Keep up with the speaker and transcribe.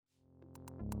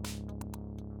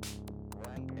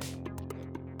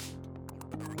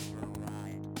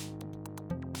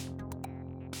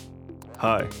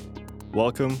Hi,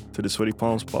 welcome to the Sweaty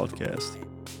Palms podcast.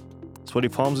 Sweaty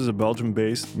Palms is a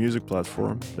Belgium-based music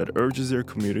platform that urges their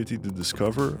community to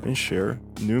discover and share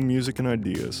new music and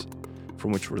ideas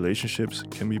from which relationships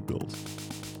can be built.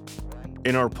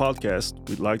 In our podcast,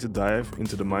 we'd like to dive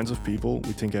into the minds of people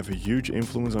we think have a huge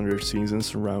influence on their scenes and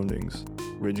surroundings,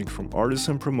 ranging from artists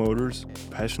and promoters,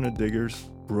 passionate diggers,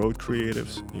 road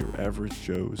creatives, and your average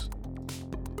Joes.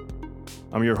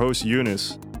 I'm your host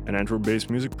Eunice, an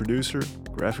Antwerp-based music producer,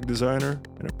 graphic designer,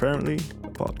 and apparently a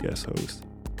podcast host.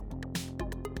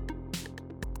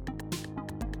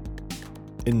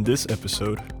 In this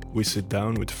episode, we sit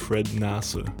down with Fred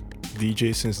Nase,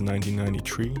 DJ since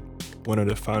 1993, one of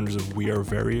the founders of We Are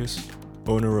Various,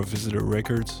 owner of Visitor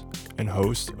Records, and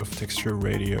host of Texture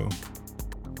Radio.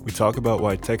 We talk about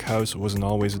why tech house wasn't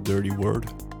always a dirty word,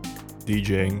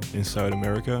 DJing in South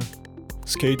America,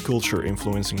 skate culture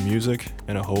influencing music,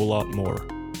 and a whole lot more.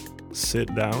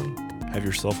 Sit down, have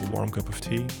yourself a warm cup of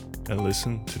tea, and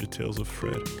listen to the tales of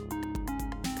Fred.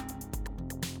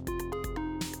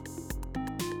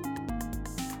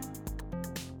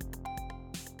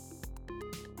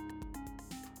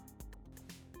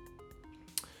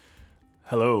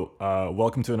 Hello,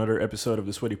 welcome to another episode of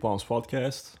the Sweaty Palms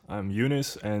podcast. I'm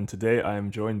Eunice, and today I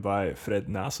am joined by Fred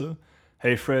Nase.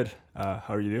 Hey Fred, how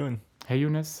are you doing? Hey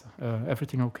Eunice,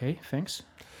 everything okay? Thanks.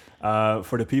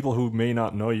 For the people who may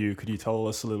not know you, could you tell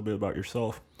us a little bit about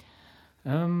yourself?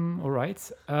 All right.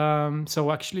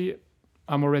 So actually,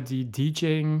 I'm already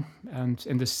DJing and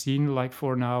in the scene like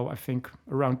for now, I think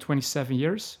around 27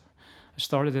 years. I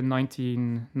started in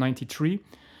 1993.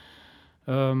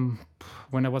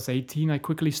 When I was 18, I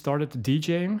quickly started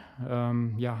DJing.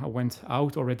 I went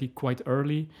out already quite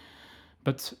early,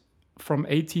 but from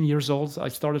 18 years old, I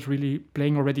started really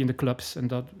playing already in the clubs, and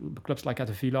that clubs like at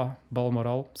the Villa,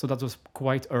 Balmoral. So that was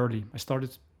quite early. I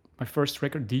started my first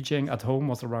record DJing at home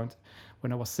was around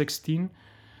when I was 16.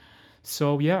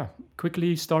 So yeah,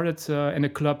 quickly started in a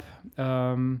club.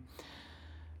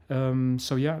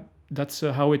 That's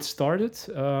how it started.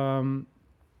 Then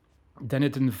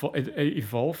it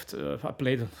evolved. I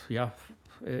played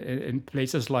in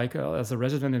places like as a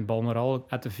resident in Balmoral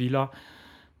at the Villa.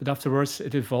 But afterwards,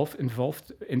 it evolved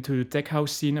into the tech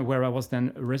house scene, where I was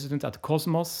then a resident at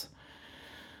Cosmos.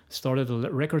 Started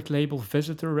a record label,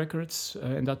 Visitor Records,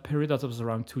 in that period. That was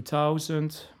around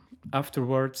 2000.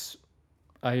 Afterwards,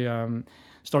 I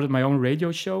started my own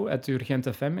radio show at Urgent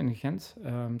FM in Ghent.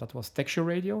 That was Texture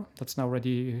Radio. That's now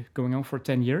already going on for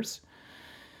 10 years.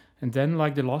 And then,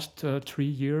 like the last 4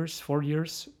 years,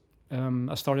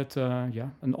 I started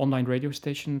an online radio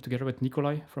station together with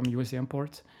Nikolai from USA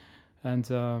Import. And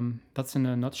that's in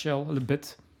a nutshell a little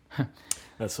bit.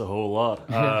 That's a whole lot.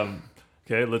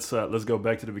 Okay, let's go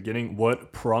back to the beginning.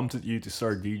 What prompted you to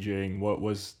start DJing? What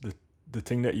was the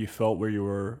thing that you felt where you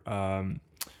were,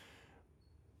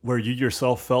 where you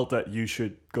yourself felt that you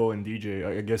should go and DJ?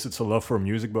 I guess it's a love for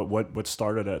music, but what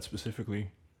started that specifically?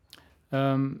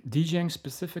 DJing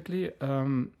specifically,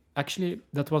 actually,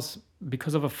 that was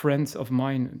because of a friend of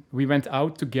mine. We went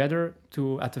out together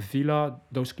at the Villa,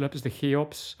 those clubs, the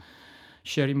Geops,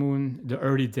 Sherry Moon, the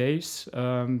early days.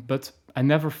 But I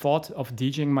never thought of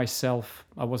DJing myself.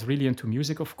 I was really into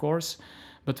music, of course.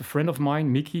 But a friend of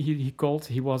mine, Mickey, he called.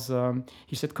 He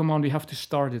said, "Come on, we have to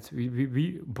start it.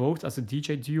 We both as a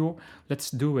DJ duo, let's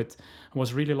do it." I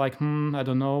was really like, I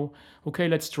don't know. Okay,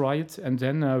 let's try it. And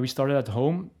then we started at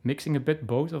home, mixing a bit,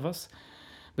 both of us.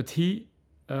 But he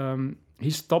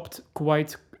stopped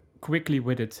quite quickly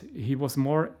with it. He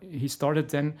started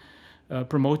then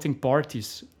promoting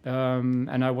parties.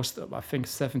 And I was, I think,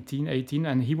 17, 18.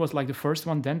 And he was like the first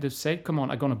one then to say, "Come on,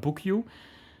 I'm going to book you."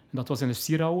 And that was in the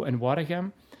Sirau in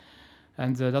Waregem.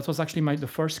 And that was actually the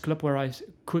first club where I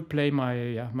could play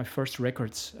my first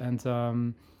records. And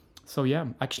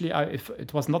actually, if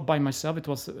it was not by myself, it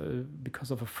was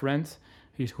because of a friend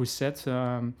who said,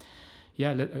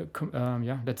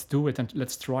 let's do it and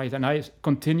let's try it. And I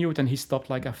continued, and he stopped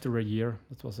like after a year.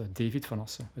 That was David Van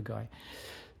Assen, a guy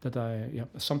that I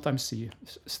sometimes see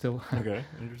still. Okay,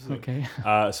 interesting. Okay.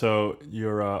 So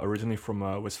you're originally from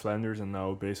West Flanders and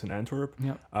now based in Antwerp.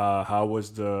 Yeah. How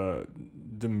was the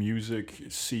music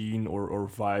scene or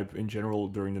vibe in general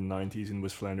during the 90s in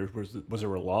West Flanders? Was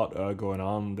there a lot going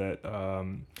on that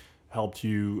helped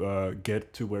you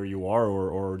get to where you are,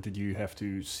 or did you have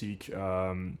to seek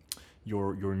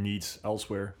your needs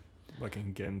elsewhere, like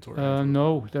in Ghent or Antwerp?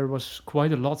 No, there was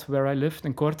quite a lot where I lived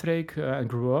in Kortrijk and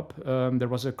grew up. There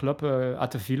was a club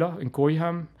at the Villa in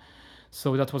Kooihem.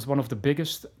 So that was one of the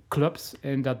biggest clubs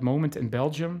in that moment in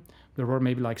Belgium. There were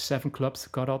maybe like 7 clubs,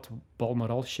 Karat,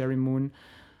 Balmoral, Sherry Moon.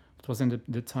 It was in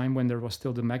the time when there was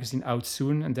still the magazine Out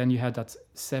Soon, and then you had that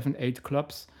 7, 8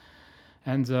 clubs.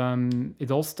 And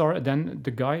it all started, then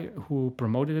the guy who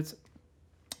promoted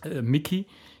it, Mickey,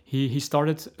 he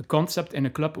started a concept in a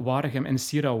club, Waregem in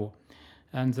Sirao.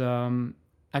 And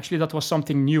actually that was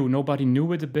something new. Nobody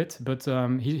knew it a bit, but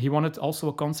he wanted also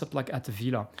a concept like at the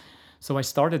Villa. So I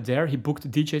started there. He booked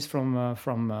DJs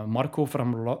from Marco,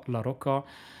 from La Rocca,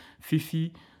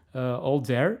 Fifi, all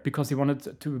there, because he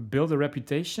wanted to build a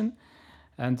reputation.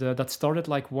 And that started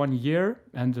like 1 year,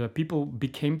 and people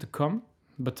became to come.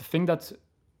 But the thing that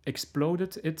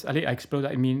exploded it,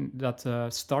 I mean,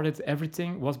 that started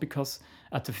everything was because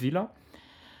at the Villa,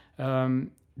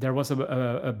 there was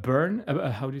a burn,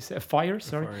 how do you say, a fire,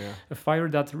 sorry. A fire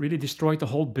that really destroyed the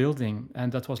whole building.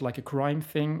 And that was like a crime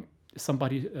thing.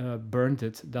 Somebody burned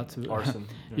it. That Arson.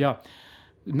 Yeah.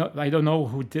 No, I don't know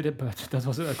who did it, but that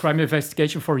was a crime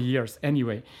investigation for years.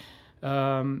 Anyway,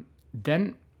 then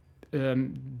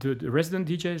the resident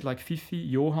DJs like Fifi,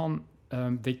 Johan,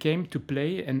 they came to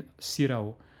play in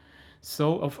Sirao.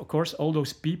 So of course, all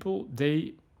those people,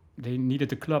 they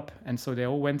needed a club, and so they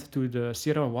all went to the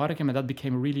Sirao and Waregem, and that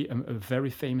became really a very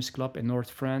famous club in North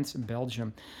France, in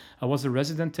Belgium. I was a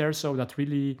resident there, so that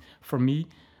really, for me,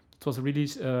 it was really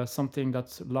something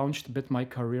that launched a bit my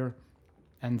career.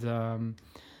 And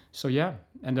so yeah,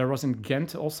 and there was in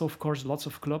Ghent also, of course, lots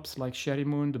of clubs like Sherry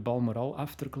Moon, the Balmoral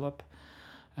After Club.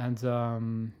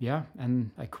 And yeah, and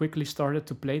I quickly started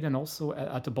to play then also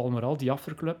at the Balmoral, the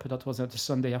After Club. That was at a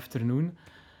Sunday afternoon.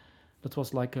 That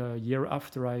was like a year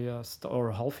after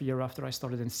or half a year after I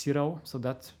started in Sirao. So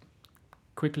that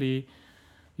quickly,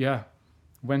 yeah,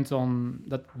 went on,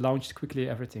 that launched quickly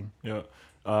everything. Yeah.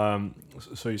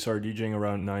 So you started DJing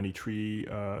around 93.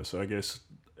 So I guess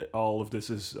all of this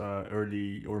is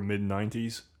early or mid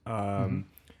 90s.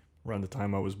 Around the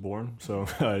time I was born, so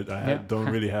I don't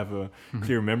really have a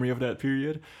clear memory of that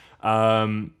period.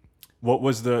 What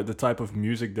was the type of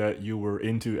music that you were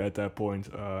into at that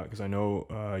point? Because I know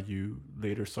you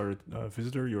later started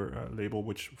Visitor, your label,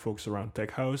 which focused around tech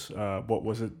house. What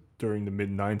was it during the mid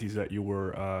 90s that you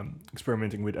were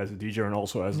experimenting with as a DJ and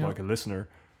also as like a listener?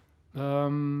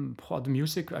 The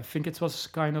music, I think it was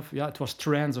kind of, it was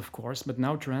trance, of course, but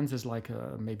now trance is like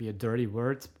maybe a dirty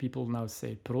word. People now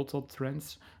say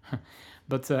proto-trance.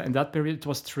 But in that period, it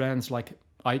was trance, like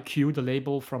IQ, the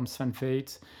label from Sven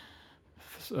Veit.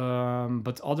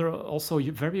 But other also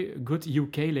very good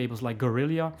UK labels like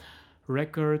Guerrilla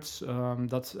Records,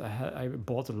 that I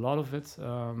bought a lot of it.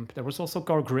 There was also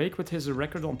Carl Craig with his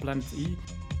record on Planet E.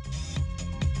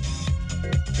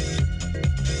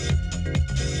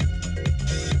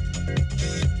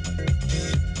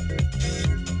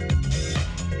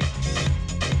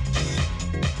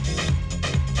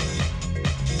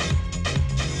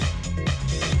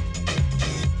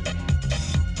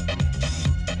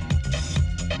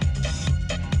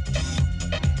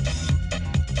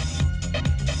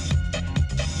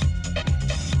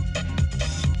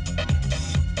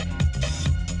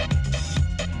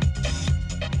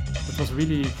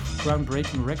 Really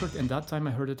groundbreaking record. In that time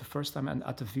I heard it the first time, and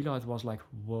at the Villa it was like,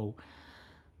 whoa.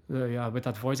 With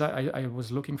that voice, I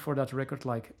was looking for that record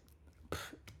like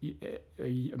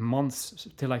months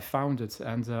till I found it.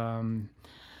 And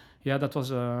that was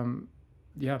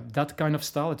that kind of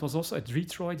style. It was also at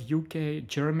Detroit, UK,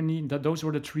 Germany. Those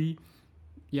were the three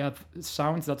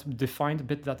sounds that defined a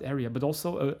bit that area. But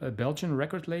also a Belgian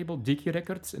record label, Dickie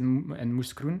Records in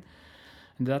Moeskroen.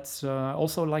 And that's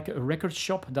also like a record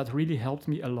shop that really helped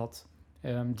me a lot.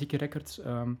 Dickie Records,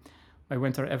 I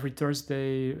went there every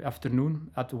Thursday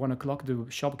afternoon at 1 o'clock. The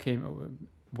shop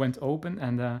went open,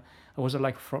 and I was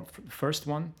like first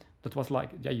one. That was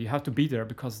like, you have to be there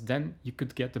because then you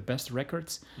could get the best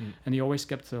records. And he always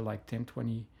kept like 10,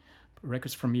 20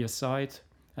 records from me aside.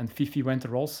 And Fifi went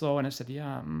there also, and I said,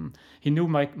 he knew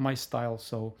my style,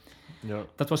 so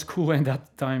that was cool in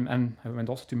that time. And I went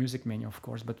also to Music Mania, of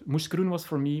course. But Moeskroen was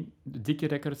for me, Dickie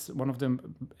Records, one of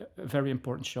them, a very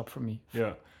important shop for me.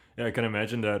 Yeah, I can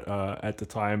imagine that at the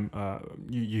time,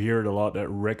 you hear it a lot that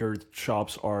record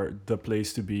shops are the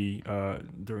place to be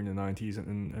during the 90s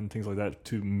and things like that,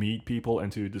 to meet people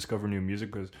and to discover new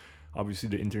music, because obviously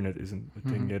the internet isn't a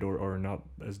thing yet, or not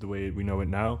as the way we know it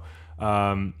now.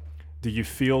 Do you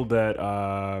feel that,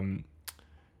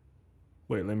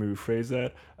 wait, let me rephrase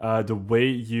that. The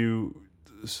way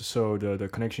the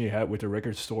connection you had with the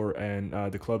record store and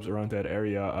the clubs around that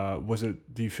area,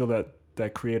 do you feel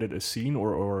that created a scene,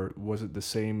 or was it the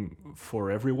same for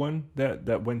everyone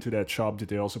that went to that shop? Did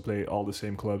they also play all the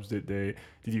same clubs? Did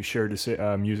you share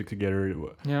the music together?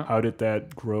 How did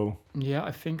that grow? Yeah,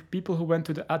 I think people who went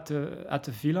to at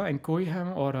the Villa in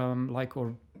Kooihem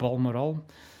or Balmoral,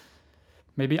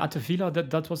 Maybe at the Villa,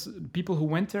 that was people who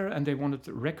went there and they wanted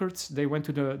records. They went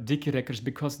to the Dickie Records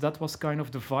because that was kind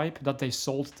of the vibe that they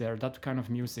sold there. That kind of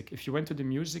music. If you went to the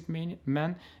Music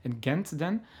Man in Ghent,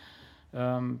 then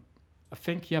I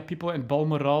think people in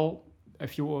Balmoral.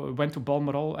 If you went to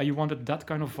Balmoral and you wanted that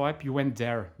kind of vibe, you went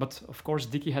there. But of course,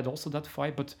 Dickie had also that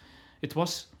vibe. But it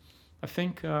was, I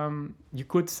think, you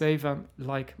could say that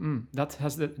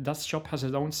shop has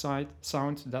its own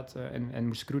sound. That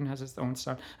and Moeskroen has its own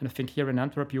sound. And I think here in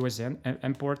Antwerp, USN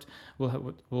Import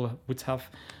would have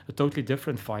a totally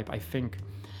different vibe. I think.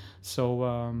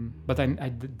 So, but I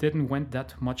didn't went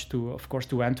that much to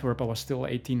Antwerp. I was still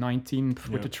 18, 19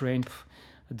 with the train.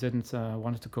 I didn't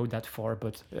wanted to go that far,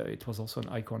 but it was also an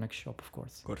iconic shop, of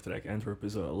course. Kortrijk, Antwerp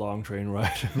is a long train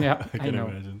ride. Yeah, I can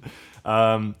imagine.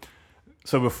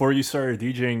 So before you started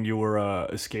DJing, you were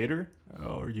a skater,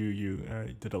 or you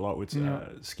did a lot with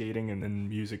skating and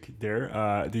music there.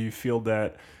 Do you feel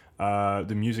that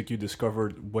the music you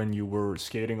discovered when you were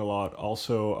skating a lot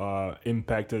also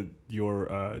impacted your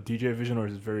DJ vision, or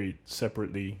is it very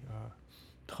separately?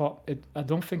 I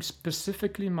don't think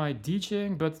specifically my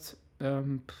DJing, but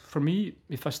for me,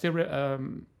 if I still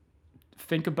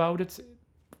think about it,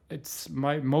 it's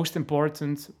my most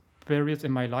important period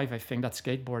in my life. I think that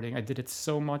skateboarding. I did it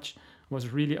so much, was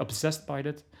really obsessed by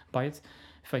it.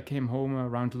 If I came home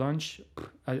around lunch,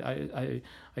 I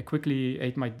quickly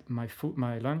ate my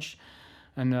lunch,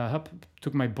 and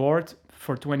took my board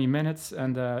for 20 minutes,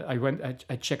 and I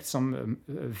checked some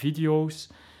videos,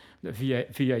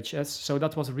 VHS. So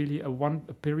that was really a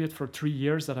period for 3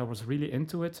 years that I was really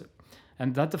into it,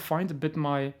 and that defined a bit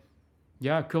my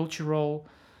cultural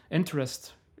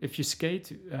interest. If you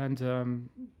skate and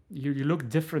you look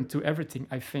different to everything,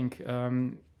 I think.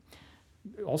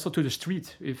 Also to the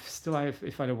street. If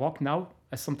I walk now,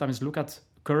 I sometimes look at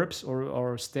curbs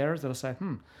or stairs that I say,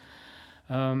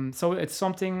 So it's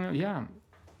something,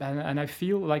 and I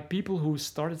feel like people who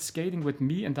started skating with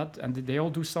me and they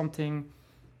all do something.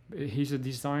 He's a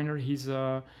designer, he's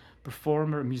a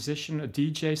performer, a musician, a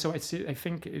DJ. So I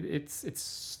think it's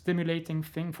stimulating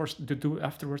thing to do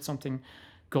afterwards something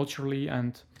culturally,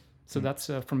 and so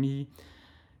that's for me.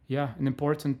 An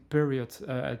important period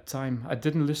at time. I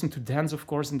didn't listen to dance, of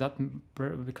course, in that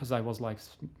because I was like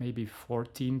maybe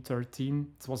 14, 13.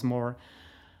 It was more,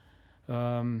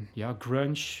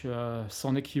 grunge,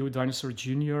 Sonic Youth, Dinosaur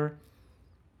Jr.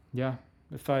 Yeah,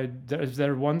 if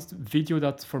there one video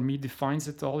that for me defines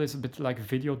it all, is a bit like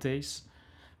Video Days,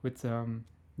 with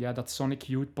that Sonic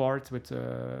Youth part with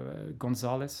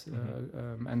Gonzalez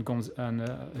and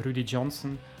Rudy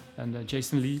Johnson and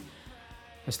Jason Lee.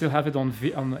 I still have it on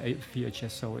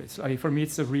VHS, so for me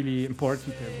it's a really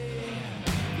important period.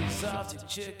 This Arctic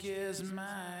chick is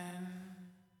mine.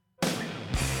 All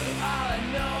I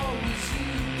know is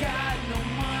you got no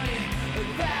money.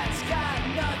 That's got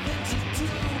nothing to do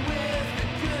with a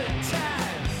good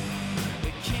time.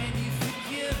 Can you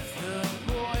forgive the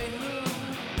boy who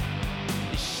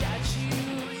shot you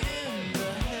in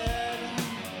the head?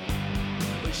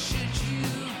 Or should you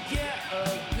get a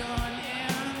gun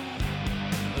and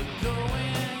go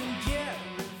and get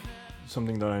revenge?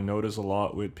 Something that I notice a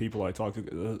lot with people I talk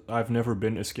to, I've never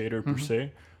been a skater per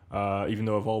se, even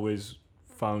though I've always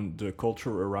found the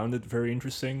culture around it very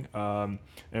interesting.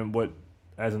 And what,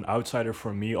 as an outsider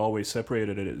for me, always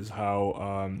separated it is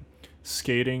how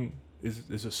skating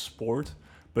is a sport,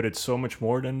 but it's so much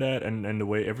more than that, and the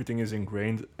way everything is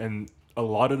ingrained. And a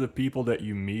lot of the people that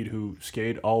you meet who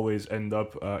skate always end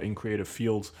up in creative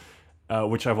fields,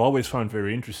 which I've always found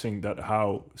very interesting, that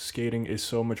how skating is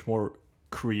so much more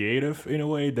creative in a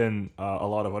way than a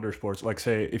lot of other sports. Like,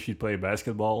 say, if you play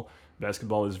basketball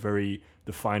is very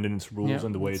defined in its rules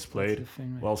and the way it's played,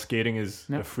 while skating is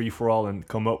a free-for-all and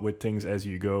come up with things as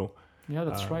you go. Yeah,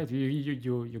 that's right. You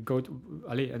go to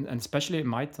and especially in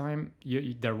my time,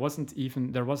 there was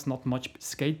not much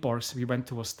skate parks. We went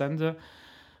to Ostende,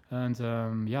 and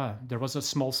there was a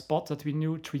small spot that we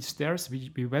knew, 3 stairs.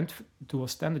 We went to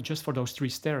Ostende just for those 3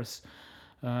 stairs.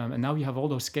 And now you have all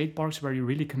those skate parks where you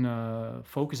really can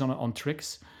focus on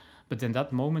tricks. But in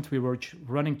that moment, we were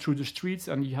running through the streets,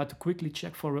 and you had to quickly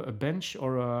check for a bench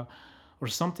or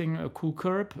something, a cool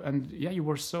curb. And you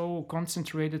were so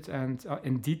concentrated and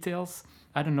in details.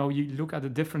 I don't know, you look at a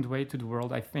different way to the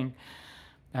world, I think.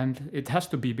 And it has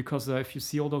to be, because if you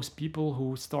see all those people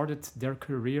who started their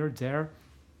career there,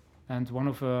 and one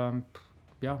of,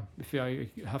 if I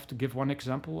have to give one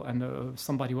example, and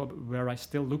somebody where I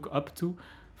still look up to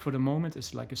for the moment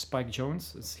is like a Spike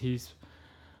Jonze.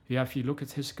 If you look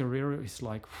at his career, it's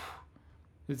like,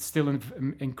 it's still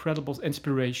an incredible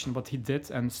inspiration what he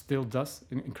did and still does.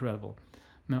 Incredible.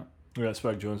 No. Yeah,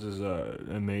 Spike Jones is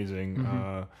amazing.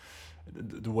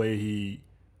 Mm-hmm. The way he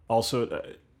also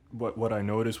what I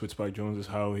noticed with Spike Jones is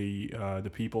how he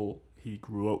the people he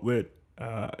grew up with,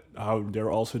 how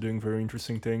they're also doing very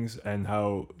interesting things, and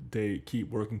how they keep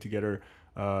working together.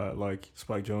 Like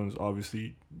Spike Jones,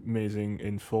 obviously amazing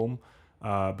in film,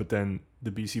 but then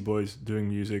the BC Boys doing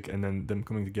music, and then them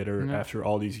coming together Yeah. after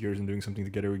all these years and doing something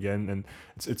together again, and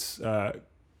it's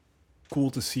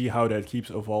cool to see how that keeps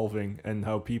evolving and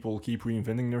how people keep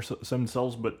reinventing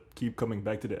themselves but keep coming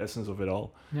back to the essence of it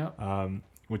all, Yeah.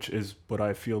 which is what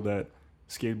I feel that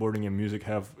skateboarding and music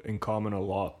have in common a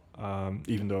lot,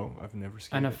 even though I've never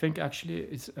skated. And I think actually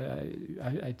it's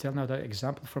I tell now the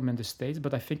example from in the States,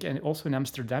 but I think also in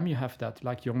Amsterdam you have that,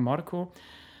 like Young Marco,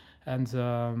 and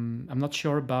I'm not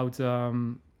sure about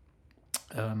I'm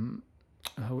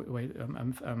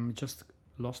just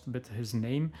lost a bit his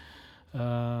name.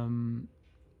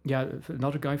 Yeah,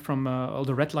 another guy from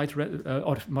the Red Light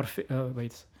or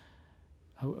wait.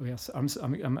 Oh, yes,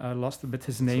 I lost a bit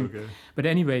his name. It's okay. But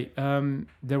anyway,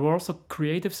 there were also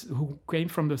creatives who came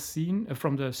from the scene,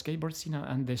 from the skateboard scene,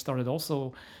 and they started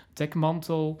also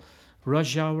Dekmantel,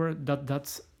 Rush Hour.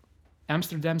 That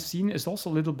Amsterdam scene is also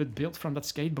a little bit built from that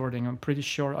skateboarding. I'm pretty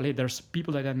sure. There's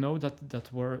people that I know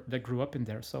that grew up in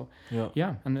there. So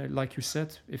yeah, and like you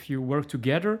said, if you work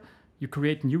together, you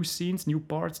create new scenes, new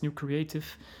parts, new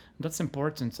creative. That's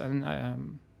important. And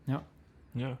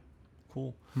Yeah,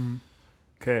 cool. Mm.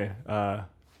 Okay,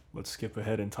 let's skip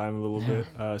ahead in time a little bit.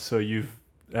 So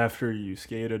after you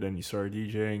skated and you started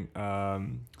DJing,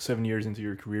 7 years into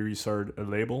your career, you started a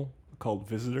label called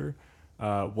Visitor.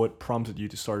 What prompted you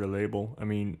to start a label? I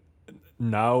mean,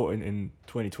 now in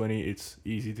 2020, it's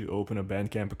easy to open a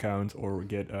Bandcamp account or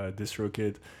get a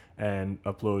DistroKid and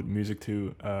upload music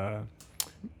to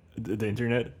the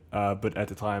internet. But at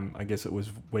the time, I guess it was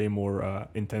way more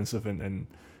intensive and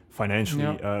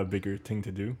financially a bigger thing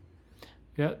to do.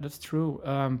 Yeah, that's true.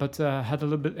 But had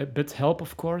a bit help,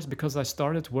 of course, because I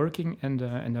started working in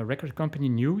the record company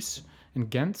News in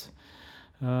Ghent.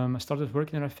 I started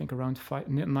working there, I think, around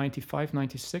 95,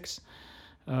 96.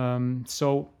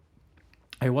 So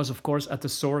I was, of course, at the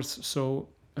source. So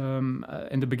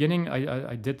in the beginning,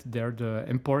 I did there the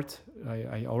import.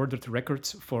 I ordered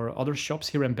records for other shops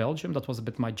here in Belgium. That was a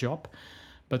bit my job.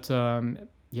 But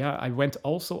yeah, I went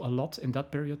also a lot in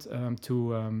that period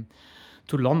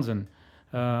to London.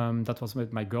 That was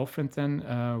with my girlfriend then.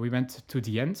 We went to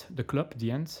The End, the club,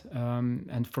 The End.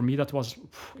 And for me, that was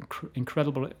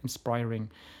incredible,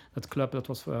 inspiring. That club, that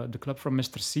was the club from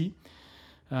Mr. C.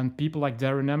 And people like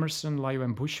Darren Emerson, Lyle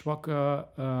and Bushwhacker,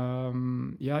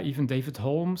 even David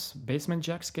Holmes, Basement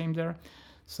Jacks came there.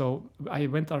 So I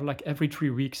went there like every 3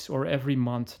 weeks or every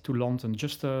month to London.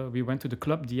 Just we went to the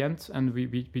club, The End, and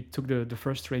we took the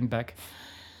first train back.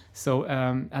 So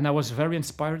and I was very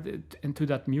inspired into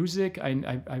that music.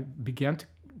 I began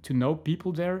to know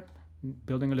people there,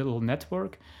 building a little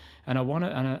network, and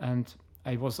and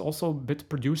I was also a bit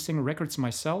producing records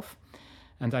myself,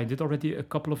 and I did already a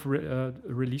couple of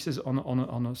releases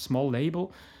on a small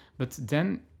label, but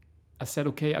then I said,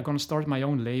 okay, I'm gonna start my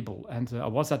own label, and I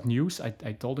was at News.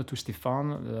 I told it to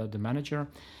Stefan, the manager.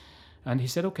 And he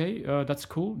said, okay, that's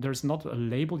cool. There's not a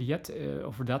label yet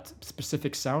for that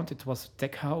specific sound. It was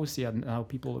tech house. Yeah, now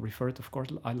people refer it, of course,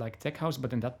 I like tech house,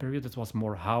 but in that period it was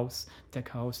more house, tech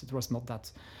house. It was not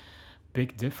that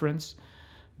big difference.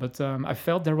 But I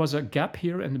felt there was a gap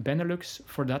here in the Benelux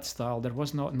for that style. There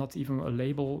was not even a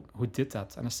label who did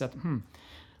that. And I said,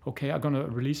 okay, I'm going to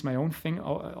release my own thing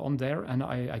on there. And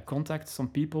I contacted some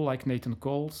people like Nathan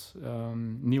Coles,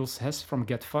 Niels Hess from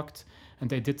Get Fucked, and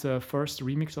they did the first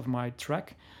remix of my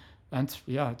track. And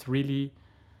yeah, it really,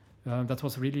 that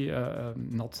was really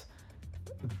not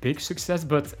a big success,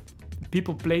 but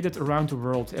people played it around the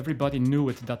world. Everybody knew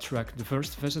it, that track. The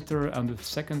first Visitor and the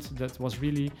second, that was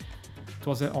really, it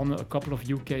was on a couple of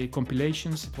UK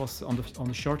compilations. It was on the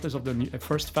shortlist of the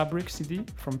first Fabric CD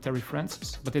from Terry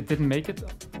Francis, but it didn't make it.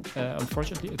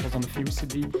 Unfortunately, it was on the Fuse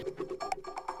CD.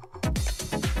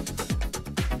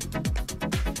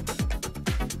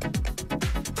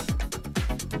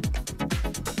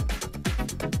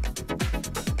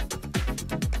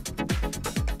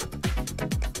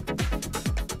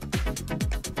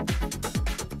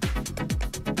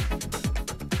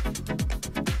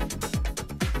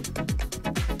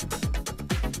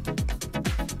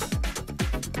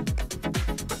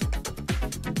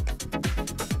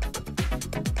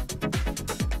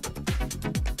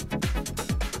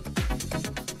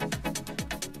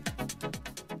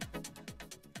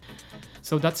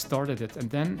 So that started it, and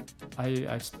then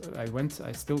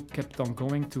I still kept on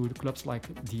going to the clubs like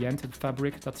The End and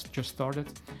Fabric that's just started,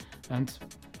 and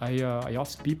I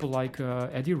asked people like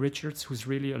Eddie Richards, who's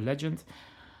really a legend,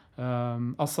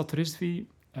 Assad Rizvi,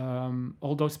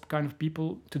 all those kind of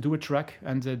people to do a track,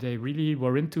 and they really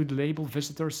were into the label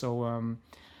Visitor, so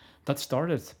that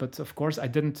started. But of course I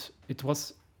didn't, it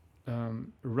was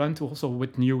run to also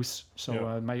with News,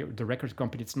 so the record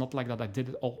company, it's not like that I did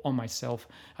it all on myself.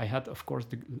 I had of course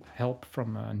the help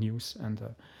from News and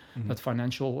that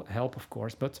financial help of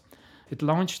course, but it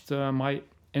launched my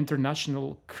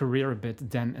international career a bit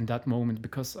then in that moment,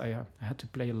 because I had to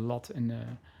play a lot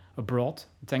in abroad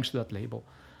thanks to that label.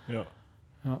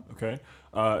 Okay.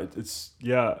 It's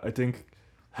I think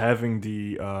having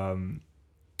the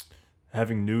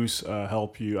having News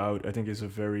help you out, I think, is a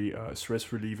very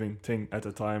stress relieving thing at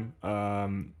the time.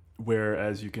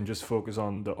 Whereas you can just focus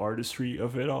on the artistry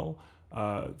of it all,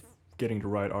 getting the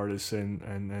right artists in,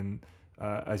 and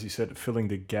as you said, filling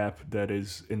the gap that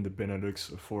is in the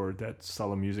Benelux for that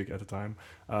style of music at the time.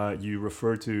 You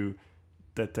refer to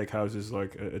that tech house is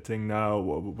like a thing now.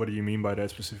 What do you mean by that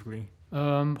specifically?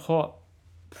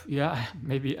 Yeah,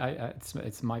 maybe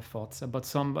it's my thoughts, but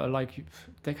some like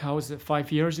tech house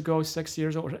 5 years ago, 6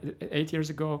 years or 8 years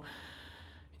ago,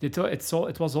 it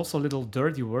was also a little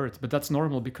dirty word, but that's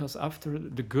normal, because after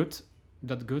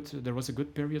there was a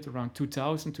good period around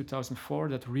 2000, 2004,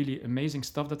 that really amazing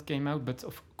stuff that came out. But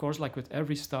of course, like with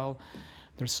every style,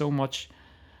 there's so much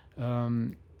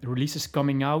releases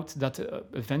coming out that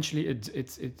eventually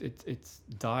it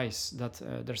dies. That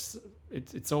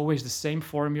it's always the same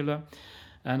formula.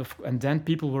 And then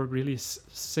people were really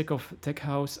sick of tech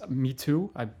house. Me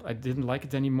too. I didn't like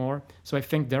it anymore. So I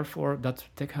think therefore that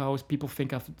tech house, people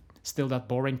think of still that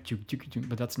boring,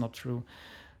 but that's not true.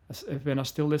 When I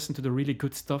still listen to the really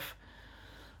good stuff,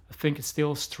 I think it's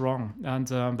still strong. And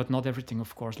but not everything,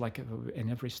 of course, like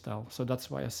in every style. So that's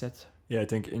why I said. Yeah, I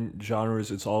think in genres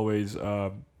it's always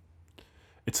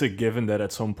it's a given that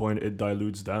at some point it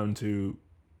dilutes down to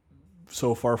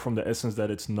so far from the essence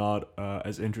that it's not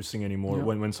as interesting anymore. Yeah.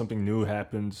 When something new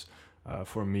happens,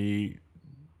 for me,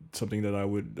 something that I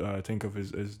would think of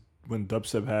is when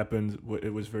dubstep happened.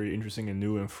 It was very interesting and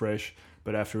new and fresh,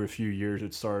 but after a few years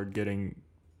it started getting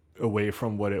away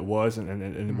from what it was, and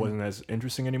it wasn't as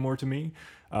interesting anymore to me.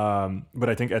 But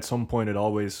I think at some point it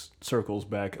always circles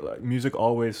back. Like, music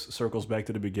always circles back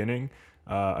to the beginning.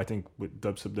 I think with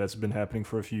dubstep that's been happening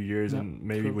for a few years, and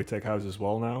maybe with tech house as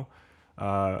well now.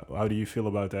 How do you feel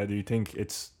about that? Do you think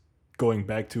it's going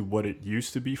back to what it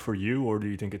used to be for you, or do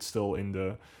you think it's still in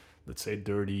the, let's say,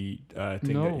 dirty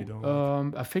thing that you don't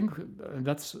like? I think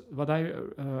that's what I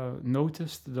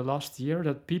noticed the last year,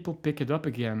 that people pick it up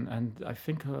again. And I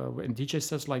think when DJ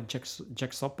sets like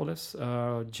Jaxopolis,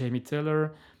 Jamie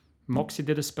Taylor, Moxie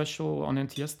did a special on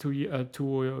NTS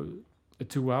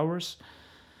 2 hours.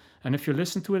 And if you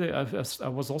listen to it, I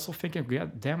was also thinking, yeah,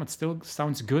 damn, it still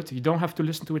sounds good. You don't have to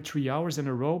listen to it 3 hours in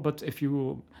a row, but if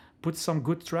you put some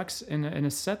good tracks in a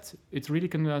set, it really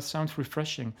can sound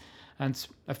refreshing. And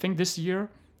I think this year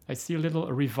I see a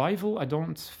little revival. I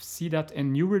don't see that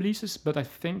in new releases, but I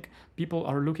think people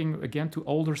are looking again to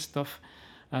older stuff.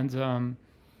 And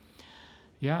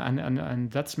and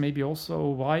that's maybe also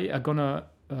why I'm gonna...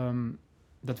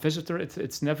 that Visitor,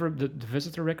 it's never the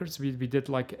Visitor records. We did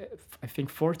like I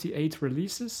think 48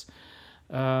 releases,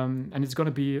 and it's going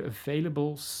to be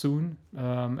available soon.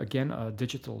 Again,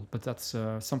 digital, but that's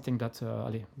something that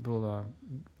will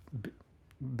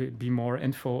be more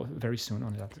info very soon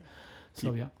on that.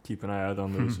 Keep an eye out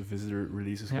on those Visitor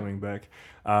releases coming back.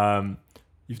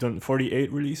 You've done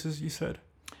 48 releases, you said?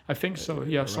 I think so.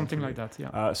 Yeah, something like that.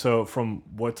 Yeah. So from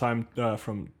what time,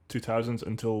 from 2000s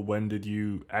until when did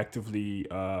you actively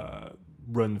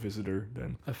run Visitor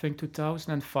then? I think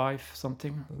 2005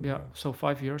 something. Yeah. So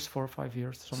 5 years, 4 or 5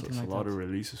 years, something like that. It's a lot of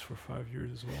releases for 5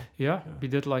 years as well. Yeah. We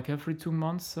did like every 2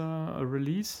 months a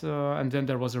release, and then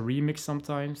there was a remix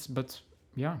sometimes. But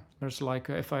yeah, there's like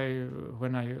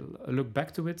when I look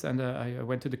back to it and I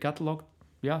went to the catalog,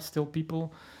 still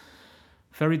people.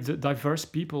 Very diverse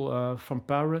people from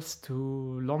Paris to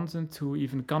London to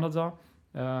even Canada,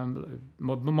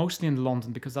 mostly in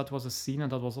London, because that was a scene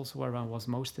and that was also where I was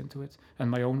most into it.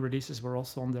 And my own releases were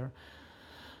also on there.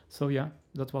 So yeah,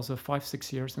 that was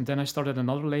 5-6 years. And then I started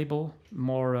another label,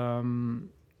 more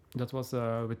that was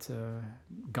with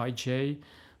Guy J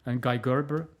and Guy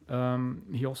Gerber.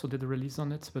 He also did a release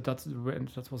on it, but that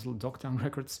was Dogtown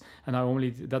Records, and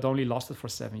that only lasted for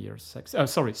 7 years.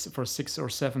 For 6 or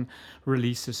 7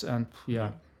 releases, and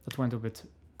that went a bit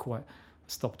quiet.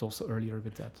 stopped also earlier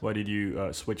with that. Why did you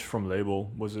switch from label?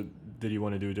 Did you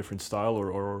want to do a different style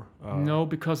or No,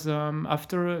 because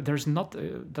after there's not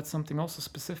that's something also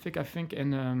specific, I think,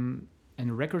 in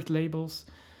record labels.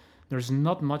 There's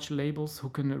not much labels who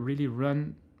can really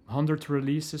run 100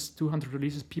 releases, 200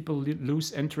 releases. People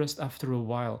lose interest after a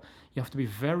while. You have to be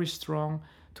very strong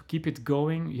to keep it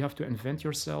going. You have to invent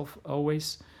yourself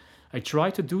always. I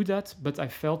try to do that, but I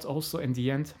felt also in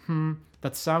the end,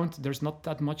 that sound, there's not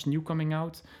that much new coming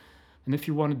out. And if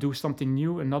you want to do something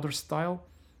new, another style,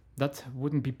 that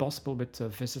wouldn't be possible with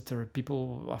Visitor.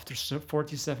 People, after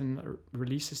 47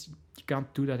 releases, you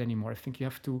can't do that anymore. I think you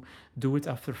have to do it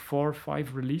after 4 or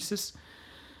 5 releases.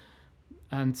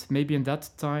 And maybe in that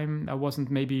time, I wasn't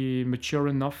maybe mature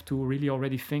enough to really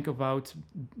already think about,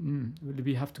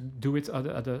 we have to do it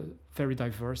at a very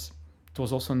diverse. It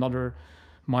was also another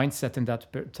mindset in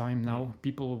that time now.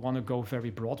 People want to go very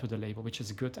broad with the label, which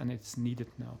is good and it's needed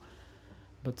now.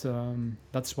 But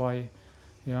that's why,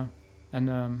 yeah. And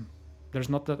there's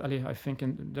not that, I think,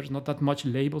 there's not that much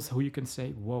labels who you can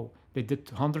say, whoa, they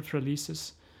did 100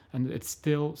 releases and it's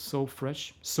still so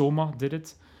fresh. Soma did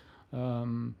it.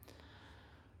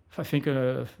 I think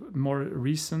more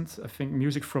recent, I think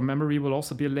Music from Memory will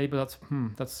also be a label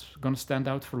that's going to stand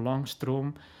out for long.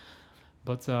 Stroom.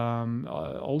 But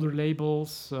older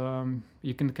labels,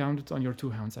 you can count it on your 2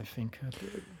 hands, I think.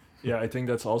 Yeah, I think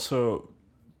that's also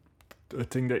a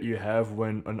thing that you have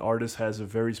when an artist has a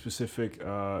very specific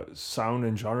sound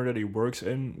and genre that he works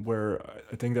in, where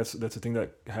I think that's a thing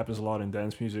that happens a lot in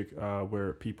dance music,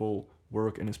 where people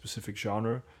work in a specific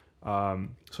genre.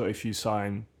 So if you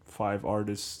sign 5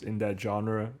 artists in that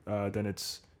genre, then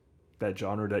it's that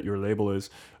genre that your label is.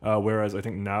 Whereas I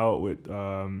think now with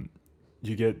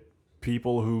you get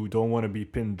people who don't want to be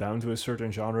pinned down to a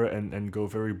certain genre and go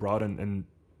very broad and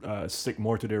stick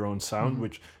more to their own sound,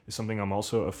 which is something I'm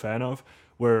also a fan of,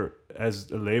 where as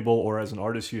a label or as an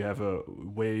artist you have a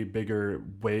way bigger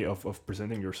way of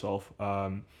presenting yourself,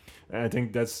 and I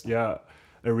think that's a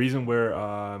reason where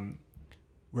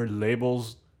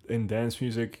labels in dance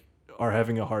music are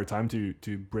having a hard time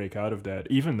to break out of that.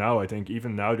 Even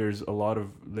now there's a lot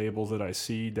of labels that I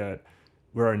see that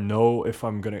where I know if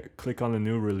I'm gonna click on a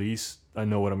new release, I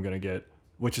know what I'm gonna get,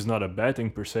 which is not a bad thing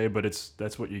per se, but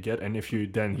that's what you get. And if you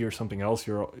then hear something else,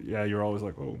 you're always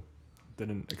like, oh,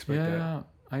 didn't expect that. Yeah,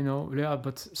 I know. Yeah,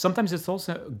 but sometimes it's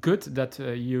also good that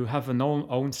you have an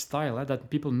own style, that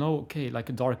people know. Okay,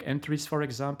 like Dark Entries, for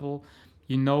example,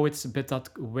 you know it's a bit that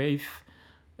wave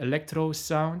electro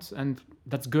sound, and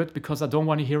that's good because I don't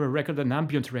want to hear an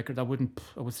ambient record. I would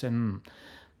say.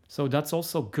 So that's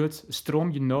also good.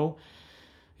 Stroom,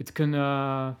 it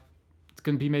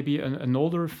can be maybe an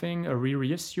older thing, a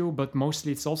reissue, but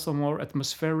mostly it's also more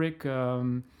atmospheric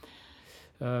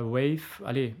wave.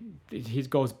 It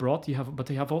goes broad. But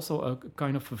you have also a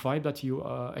kind of a vibe that you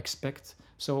expect.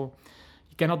 So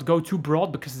you cannot go too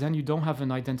broad because then you don't have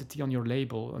an identity on your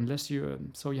label unless you.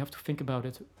 So you have to think about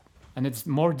it, and it's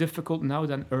more difficult now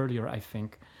than earlier, I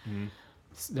think.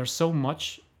 There's so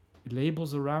much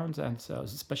labels around, and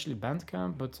especially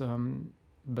Bandcamp,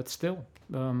 but still,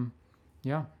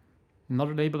 yeah.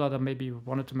 Another label that I maybe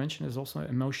wanted to mention is also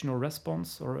Emotional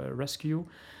Response or Rescue.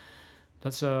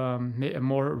 That's a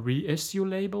more reissue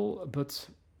label, but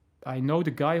I know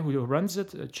the guy who runs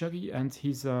it, Chuggy, and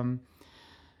he's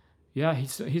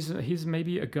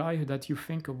maybe a guy that you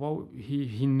think, wow,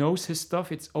 he knows his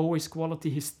stuff. It's always quality,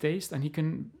 his taste, and he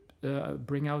can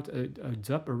bring out a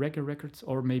dub, a reggae record,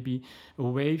 or maybe a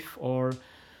wave or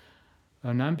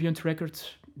an ambient record.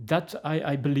 That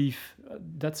I believe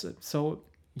that's it. So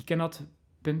you cannot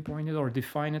pinpoint it or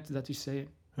define it that you say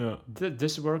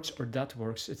this works or that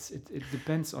works. It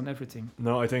depends on everything.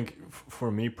 No, I think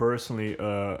for me personally,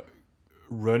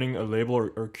 running a label or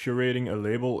curating a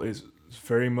label is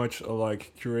very much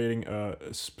like curating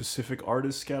a specific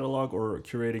artist catalog or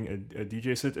curating a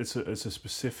DJ set. It's a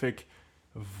specific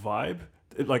vibe.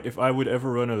 Like if I would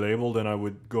ever run a label, then I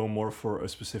would go more for a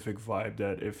specific vibe.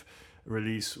 That if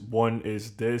release 1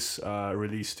 is this,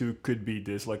 release 2 could be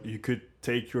this. Like you could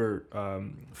take your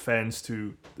fans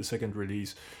to the second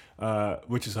release,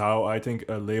 which is how I think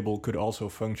a label could also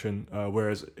function.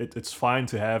 Whereas it's fine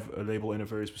to have a label in a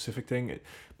very specific thing,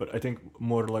 but I think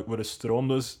more like what a Stroom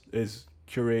does is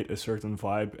curate a certain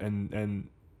vibe, and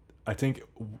I think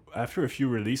after a few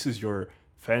releases, your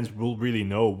fans will really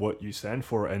know what you stand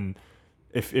for, and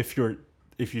if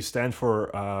you stand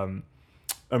for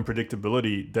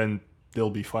unpredictability, then they'll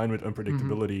be fine with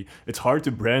unpredictability. It's hard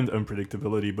to brand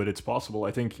unpredictability, but it's possible.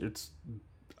 I think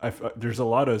there's a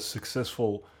lot of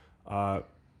successful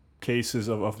cases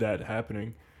of that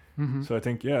happening. So I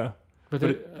think, but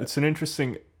it's an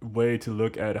interesting way to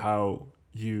look at how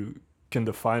you can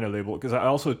define a label, because I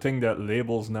also think that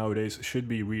labels nowadays should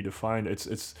be redefined.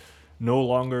 It's no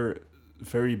longer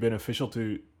very beneficial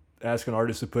to ask an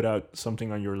artist to put out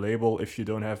something on your label if you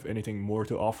don't have anything more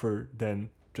to offer than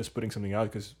just putting something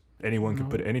out, because anyone can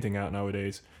put anything out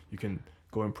nowadays. You can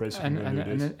go impress and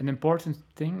an important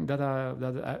thing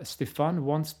that Stefan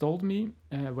once told me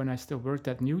when I still worked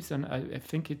at News, and I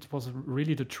think it was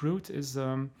really the truth, is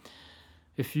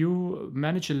if you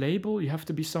manage a label, you have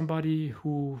to be somebody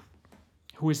who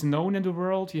is known in the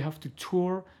world. You have to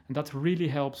tour, and that really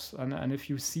helps. And if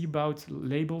you see about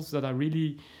labels that are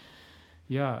really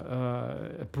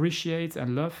appreciate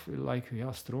and love, like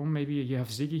Stroom, maybe you have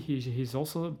Ziggy, he's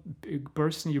also a big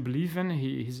person you believe in.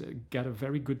 He's got a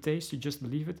very good taste, you just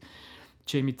believe it.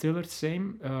 Jamie Tiller,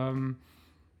 same.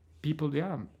 People,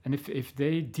 and if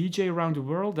they DJ around the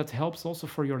world, that helps also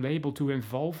for your label to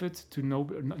involve it, to know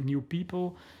new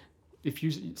people. If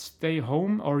you stay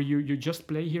home or you just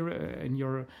play here in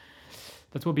your,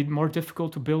 that will be more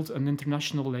difficult to build an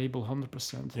international label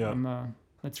 100%.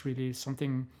 That's really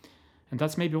something. And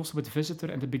that's maybe also with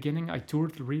Visitor. In the beginning, I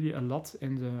toured really a lot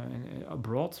in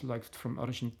abroad, like from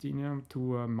Argentina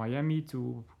to Miami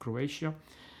to Croatia.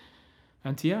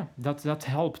 And that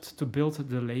helped to build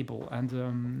the label.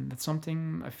 And that's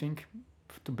something I think,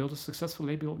 to build a successful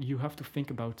label, you have to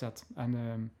think about that.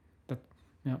 And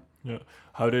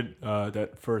How did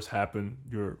that first happen,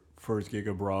 your first gig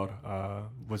abroad?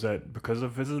 Was that because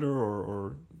of Visitor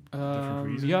or different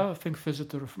reasons? I think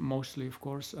Visitor mostly, of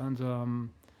course. And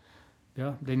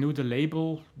they knew the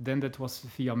label. Then that was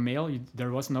via mail.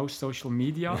 There was no social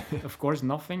media, of course,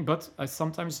 nothing. But I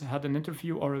sometimes had an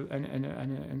interview or in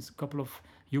a couple of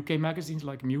UK magazines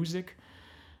like Music.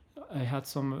 I had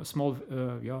some small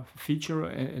feature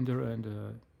in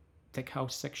the tech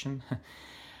house section,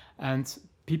 and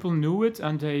people knew it,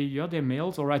 and they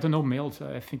mailed, or I don't know, mailed.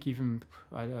 I think even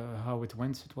how it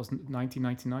went. It was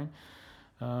 1999,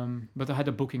 but I had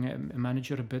a booking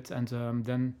manager a bit, and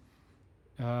then.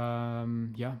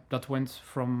 That went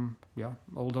from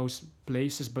all those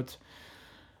places, but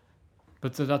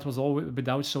that was all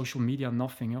without social media,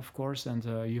 nothing, of course. And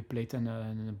you played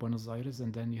in Buenos Aires,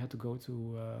 and then you had to go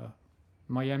to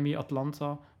Miami,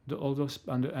 Atlanta, all those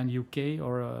and UK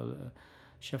or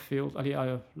Sheffield.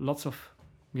 Lots of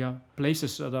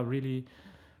places that are really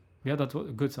that was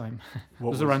a good time. It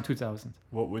was around 2000.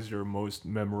 What was your most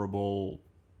memorable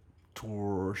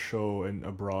tour or show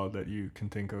abroad that you can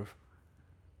think of?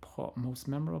 Most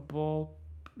memorable,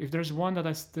 if there's one that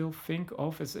I still think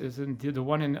of, is in the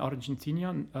one in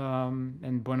Argentina,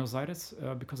 in Buenos Aires,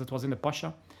 because it was in the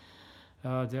Pasha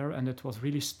there, and it was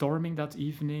really storming that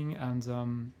evening, and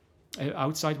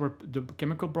outside were the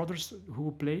Chemical Brothers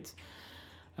who played,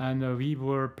 and we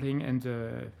were playing in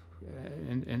the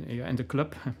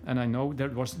club, and I know there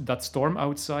was that storm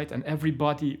outside, and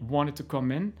everybody wanted to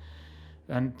come in.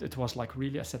 And it was like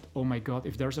really, I said, oh my God,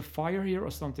 if there's a fire here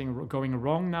or something going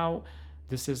wrong now,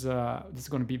 this is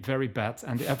going to be very bad.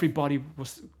 And everybody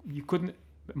you couldn't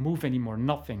move anymore,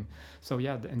 nothing. So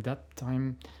in that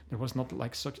time, there was not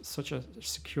like such a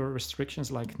secure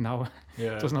restrictions like now.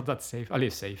 It was not that safe, at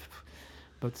least safe.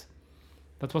 But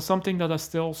that was something that I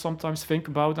still sometimes think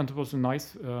about, and it was a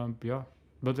nice,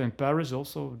 But in Paris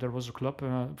also, there was a club,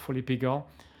 Folie Pigalle,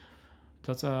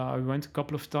 that I went a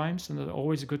couple of times, and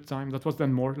always a good time. That was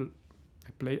then more.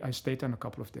 I stayed in a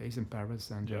couple of days in Paris,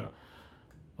 and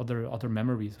other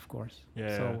memories, of course.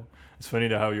 It's funny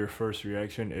how your first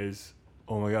reaction is,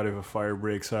 "Oh my God, if a fire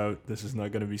breaks out, this is not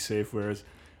going to be safe." Whereas,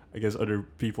 I guess other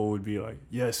people would be like,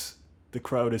 "Yes, the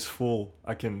crowd is full.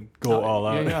 I can go all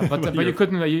out." But you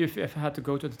couldn't. If you had to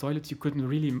go to the toilet, you couldn't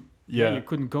really. You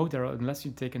couldn't go there unless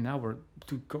you take an hour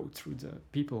to go through the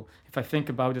people. If I think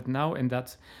about it now in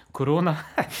that Corona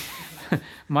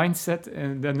mindset,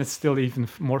 and then it's still even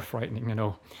more frightening,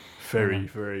 Very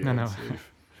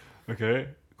unsafe. Okay,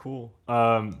 cool.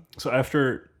 So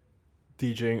after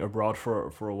DJing abroad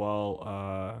for a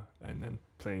while, and then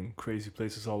playing crazy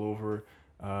places all over,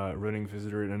 running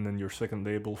Visitor, and then your second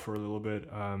label for a little bit,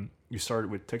 you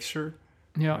started with Texture.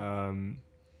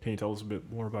 Can you tell us a bit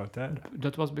more about that?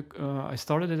 That was I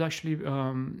started it actually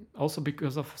also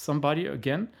because of somebody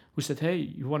again who said, "Hey,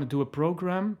 you want to do a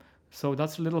program?" So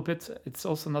that's a little bit. It's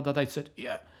also not that I said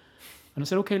and I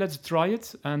said, "Okay, let's try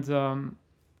it." And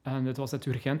it was at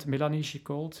Urgent. Melanie, she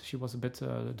called. She was a bit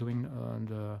doing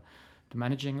the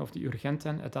managing of the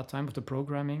Urgenten at that time of the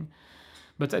programming.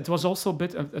 But it was also a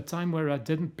bit a time where I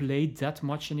didn't play that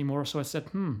much anymore. So I said,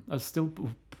 I still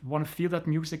want to feel that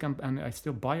music, and I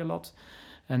still buy a lot.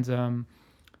 And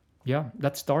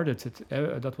that started it.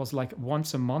 That was like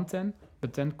once a month then.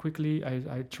 But then quickly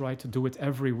I tried to do it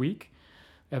every week,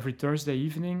 every Thursday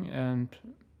evening, and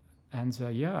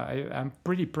I'm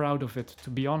pretty proud of it, to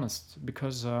be honest,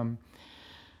 because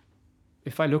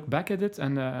if I look back at it,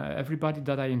 and everybody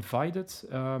that I invited,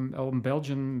 all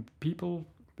Belgian people,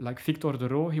 like Victor de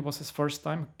Roo, he was his first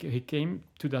time. He came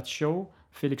to that show.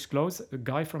 Felix Kloos, a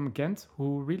guy from Ghent,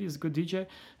 who really is a good DJ,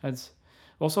 and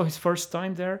also his first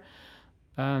time there.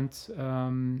 And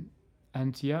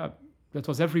yeah, that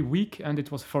was every week, and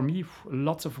it was for me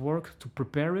lots of work to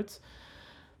prepare it.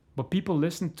 But people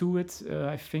listened to it.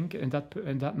 I think in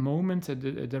that moment,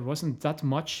 there wasn't that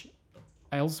much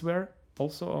elsewhere.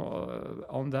 Also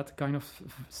on that kind of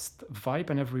vibe,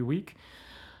 and every week.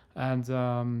 And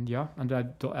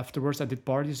afterwards I did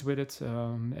parties with it,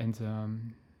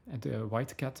 at the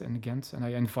White Cat in Ghent, and I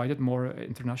invited more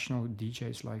international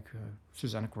DJs like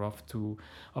Susanne Kraft, to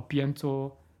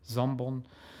Appiento, Zambon,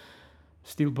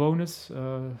 Steel Bonus,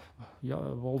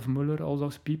 Wolf Muller, all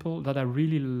those people that I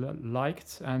really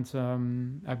liked, and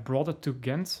I brought it to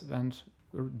Ghent and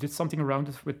did something around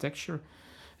it with texture.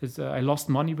 I lost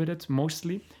money with it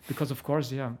mostly because, of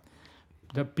course,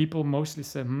 the people mostly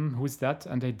said, who's that?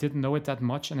 And they didn't know it that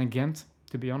much. And again,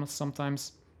 to be honest,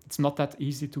 sometimes it's not that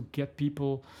easy to get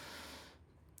people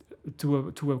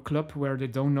to a club where they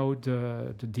don't know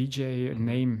the DJ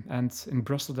name. And in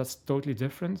Brussels, that's totally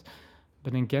different.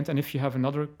 But in Ghent, and if you have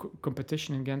another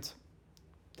competition in Ghent,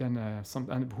 then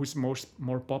who's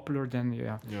more popular, then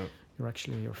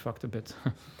you're fucked a bit.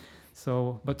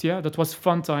 So, but yeah, that was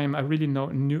fun time. I really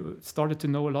started to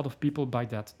know a lot of people by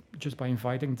that, just by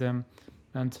inviting them.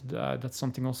 And that's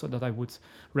something also that I would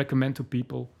recommend to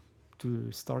people,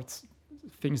 to start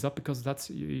things up, because that's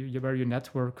where your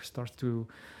network starts to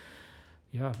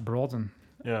broaden.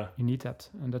 Yeah. You need that.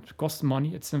 And that costs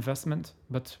money, it's investment,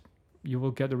 but you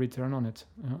will get a return on it.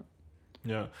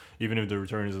 Yeah. Even if the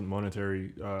return isn't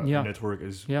monetary, network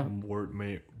is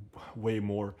way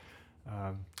more.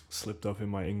 Slipped up in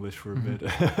my English for a bit.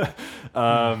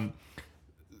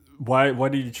 Why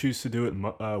did you choose to do it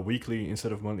weekly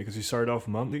instead of monthly? Because you started off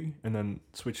monthly and then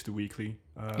switched to weekly.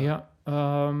 I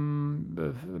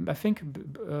think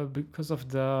because of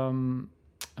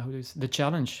the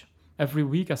challenge. Every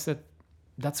week I said,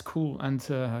 that's cool. And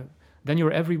then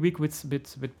you're every week with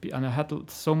and I had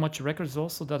so much records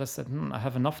also that I said, I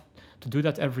have enough to do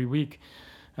that every week.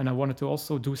 And I wanted to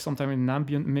also do sometime an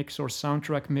ambient mix or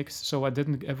soundtrack mix. So I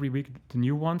didn't every week the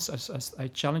new ones. As I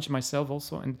challenged myself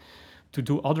also and to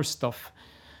do other stuff.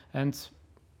 And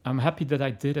I'm happy that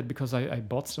I did it, because I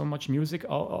bought so much music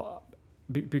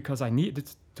because I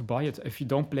needed to buy it. If you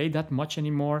don't play that much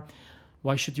anymore,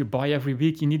 why should you buy every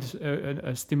week? You need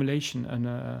a stimulation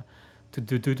and to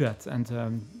do that.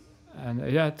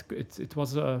 It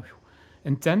was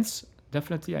intense.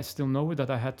 Definitely, I still know that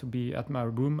I had to be at my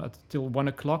room until 1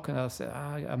 o'clock, and I said,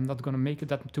 I'm not going to make it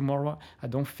that tomorrow. I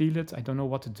don't feel it. I don't know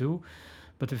what to do.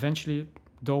 But eventually,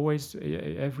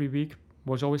 every week,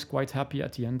 was always quite happy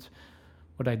at the end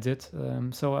what I did.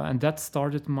 And that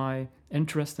started my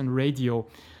interest in radio.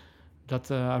 That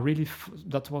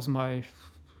was my...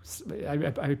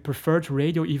 I preferred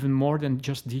radio even more than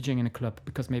just DJing in a club,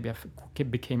 because maybe I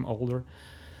became older.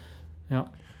 Yeah.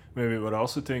 Maybe, but I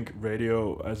also think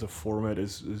radio as a format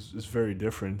is very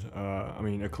different. I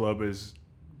mean, a club is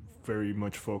very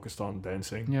much focused on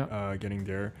dancing, getting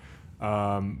there.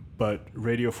 But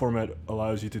radio format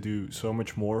allows you to do so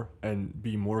much more and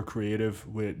be more creative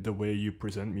with the way you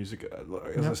present music.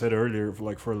 As I said earlier,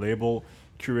 like for a label,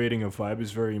 curating a vibe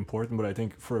is very important, but I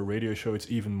think for a radio show,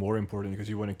 it's even more important, because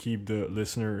you want to keep the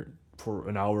listener for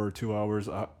an hour, 2 hours,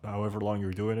 however long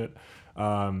you're doing it.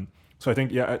 So I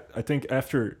think, I think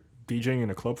after DJing in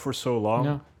a club for so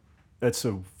long, that's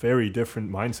a very different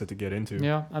mindset to get into.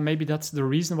 Yeah, and maybe that's the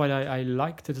reason why I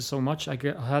liked it so much. I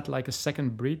had like a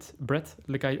second breath.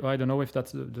 Like I don't know if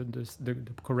that's the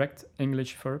correct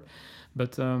English verb,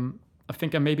 but I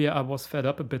think maybe I was fed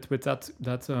up a bit with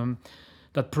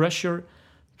that pressure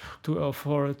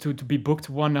to be booked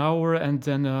 1 hour and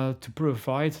then to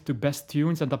provide the best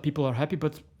tunes and that people are happy.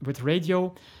 But with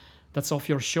radio, that's off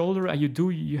your shoulder, and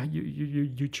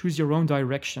you choose your own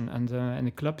direction. And in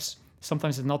the clubs,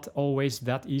 sometimes it's not always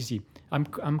that easy.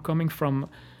 I'm coming from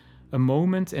a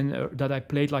moment that I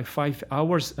played like 5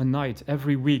 hours a night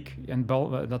every week, and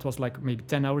that was like maybe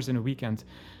 10 hours in a weekend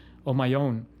on my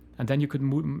own. And then you could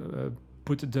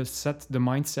put the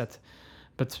mindset.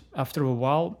 But after a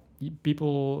while,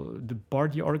 people, the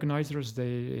party organizers,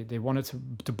 they wanted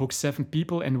to book 7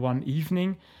 people in one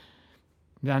evening.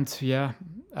 And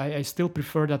I still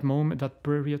prefer that moment, that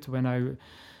period when I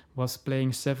was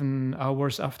playing 7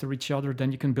 hours after each other.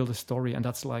 Then you can build a story, and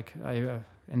that's like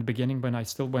in the beginning when I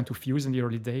still went to Fuse in the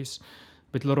early days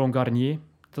with Laurent Garnier.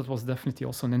 That was definitely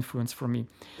also an influence for me.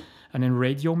 And in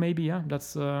radio, maybe, yeah,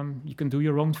 that's you can do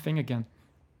your own thing again.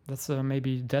 That's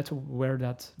maybe where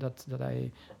that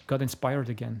I got inspired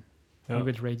again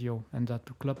with radio, and that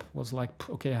club was like,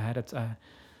 okay, I had it. I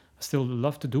still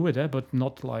love to do it, but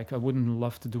not like I wouldn't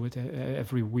love to do it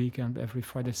every weekend, every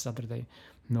Friday, Saturday.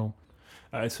 No.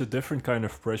 It's a different kind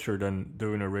of pressure than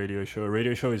doing a radio show. A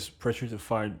radio show is pressure to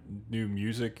find new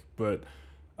music, but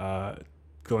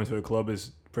going to a club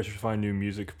is pressure to find new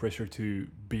music, pressure to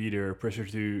be there, pressure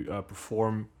to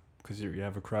perform because you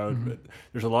have a crowd. Mm-hmm. But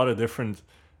there's a lot of different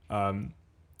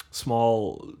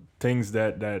small things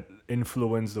that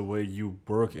influence the way you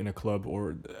work in a club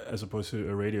or as opposed to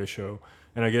a radio show.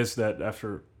 And I guess that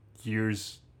after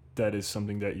years, that is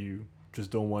something that you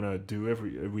just don't want to do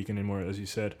every weekend anymore, as you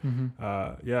said.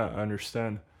 Mm-hmm. Yeah, I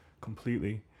understand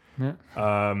completely. Yeah.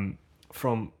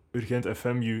 From Urgent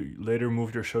FM, you later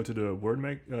moved your show to the Word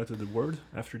to the Word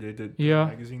after they did the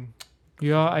magazine.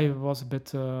 Yeah, I was a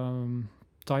bit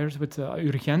tired with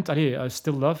Urgent. I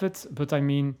still love it, but I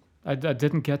mean, I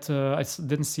didn't get. I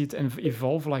didn't see it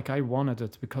evolve like I wanted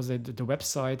it because the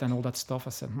website and all that stuff.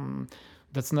 I said,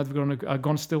 that's not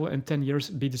gonna still in 10 years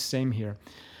be the same here.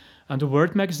 And the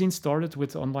Word magazine started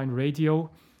with online radio,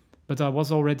 but I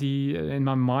was already in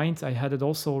my mind. I had it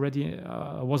also already.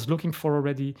 I was looking for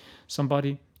already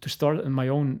somebody to start in my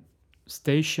own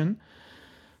station,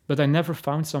 but I never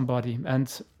found somebody.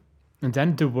 And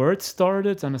then the Word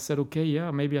started, and I said, okay,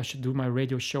 yeah, maybe I should do my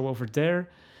radio show over there.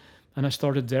 And I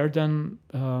started there. Then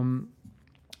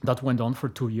that went on for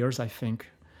 2 years, I think.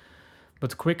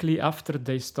 But quickly after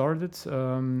they started,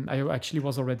 I actually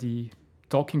was already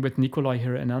talking with Nicolai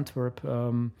here in Antwerp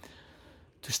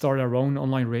to start our own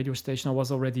online radio station. I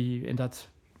was already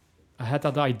I had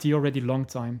that idea already long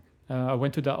time. I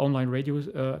went to the online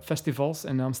radio festivals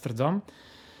in Amsterdam,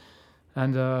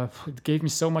 and it gave me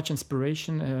so much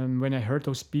inspiration. When I heard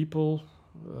those people,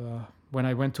 when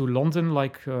I went to London,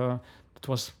 it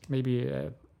was maybe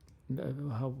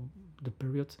how the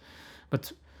period,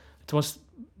 but it was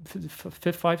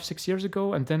 5, 6 years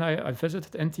ago. And then I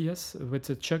visited NTS with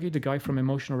Chuggy, the guy from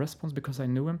Emotional Response, because I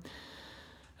knew him.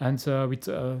 And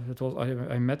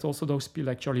I met also those people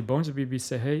like Charlie Bones. We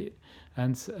say hey,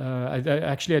 and I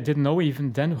didn't know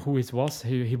even then who it was.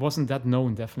 He wasn't that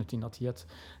known, definitely not yet.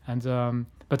 And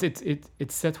but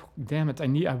it said, damn it,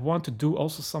 I want to do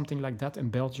also something like that in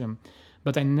Belgium,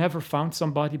 but I never found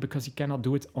somebody because you cannot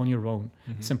do it on your own.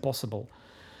 Mm-hmm. It's impossible.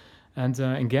 And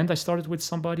again, I started with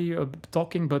somebody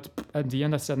talking, but at the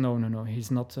end I said no,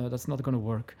 he's not. That's not going to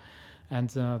work.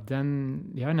 And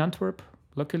then in Antwerp.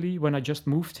 Luckily, when I just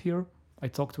moved here, I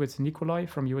talked with Nicolai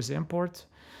from USA Import.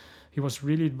 He was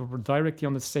really directly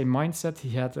on the same mindset.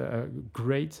 He had a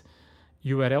great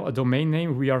URL, a domain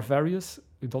name,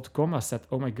 wearevarious.com. I said,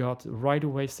 oh my God, right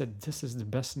away said, this is the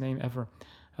best name ever.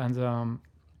 And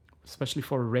especially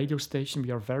for a radio station,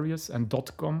 We Are Various and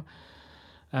 .com.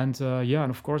 And and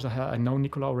of course, I know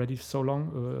Nicolai already so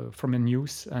long from the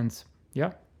news. And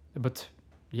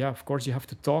of course, you have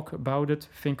to talk about it,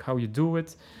 think how you do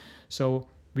it. So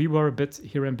we were a bit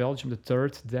here in Belgium, the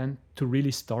third then to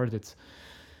really start it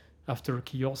after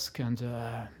Kiosk and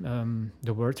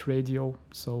the Word Radio.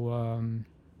 So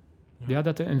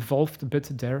that involved a bit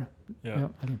there. Yeah,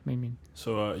 I think maybe.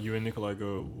 So you and Nicolai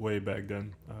go way back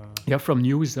then. From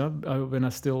News. When I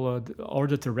still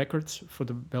ordered the records for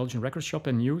the Belgian record shop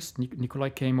in News,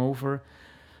 Nicolai came over.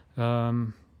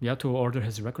 To order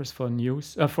his records for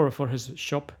News for his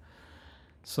shop.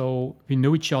 So we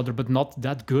knew each other, but not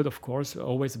that good, of course.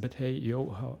 Always a bit, hey,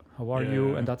 yo, how are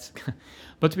you? Yeah. And that's.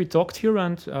 But we talked here,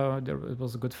 and it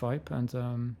was a good vibe, and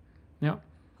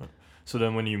So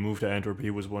then, when you moved to Antwerp,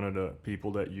 he was one of the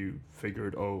people that you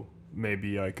figured, oh,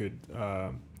 maybe I could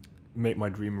make my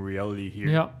dream a reality here.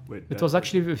 Yeah, it was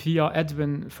actually via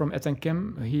Edwin from Ed &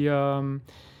 Kim.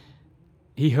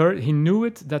 He knew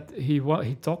it that he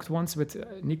talked once with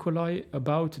Nicolai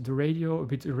about the radio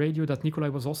that Nicolai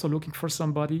was also looking for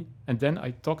somebody, and then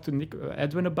I talked to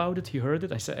Edwin about it. He heard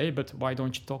it. I said, hey, but why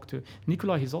don't you talk to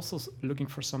Nicolai? He's also looking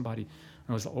for somebody. And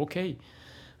I was like, okay.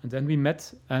 And then we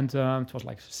met, and it was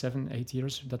like 7-8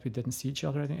 years that we didn't see each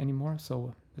other anymore.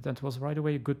 So that was right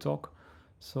away a good talk.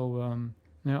 So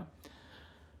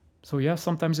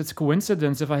sometimes it's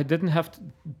coincidence. If I didn't have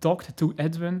talked to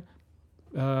Edwin,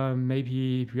 I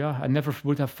never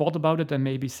would have thought about it and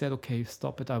maybe said, okay,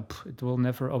 stop it. It will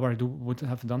never, or would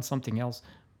have done something else,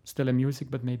 still in music,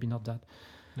 but maybe not that.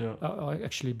 Yeah.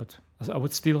 But I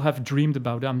would still have dreamed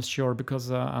about it, I'm sure,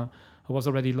 because I was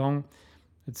already long.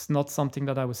 It's not something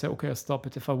that I would say, okay, I'll stop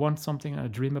it. If I want something and I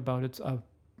dream about it,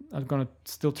 gonna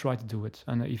still try to do it,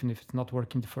 and even if it's not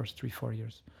working the first 3-4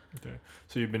 years. Okay,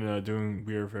 so you've been doing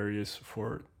We Are Various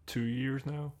for 2 years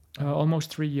now.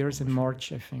 Almost 3 years in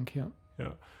March, I think. Yeah.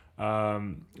 Yeah.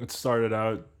 It started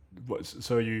out.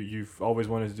 So you've always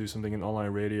wanted to do something in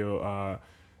online radio,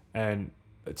 and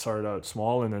it started out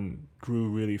small and then grew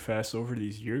really fast over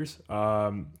these years.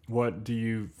 What do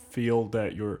you feel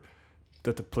that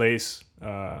the place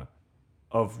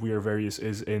of We Are Various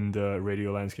is in the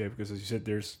radio landscape? Because as you said,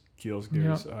 there's Kiosk,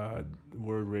 there's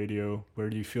Word Radio. Where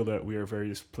do you feel that We Are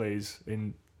Various plays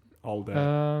in all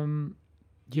that?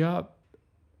 Yeah,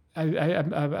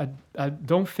 I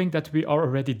don't think that we are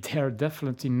already there.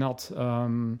 Definitely not.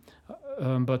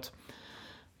 But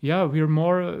yeah, we're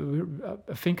more.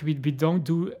 I think we don't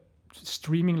do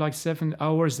streaming like 7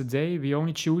 hours a day. We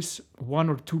only choose 1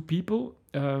 or 2 people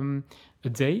a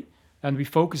day, and we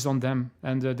focus on them,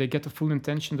 and they get the full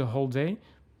attention the whole day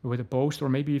with a post or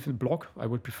maybe even blog. I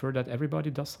would prefer that everybody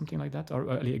does something like that, or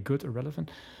a good or relevant.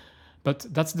 But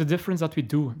that's the difference that we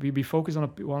do. We focus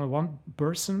on one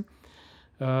person.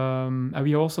 And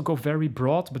we also go very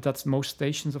broad, but that's most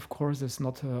stations, of course. It's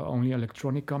not only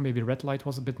electronica. Maybe Red Light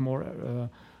was a bit more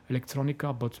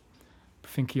electronica, but I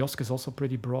think Kiosk is also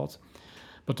pretty broad.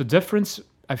 But the difference,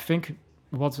 I think,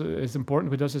 what is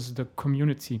important with us is the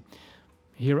community.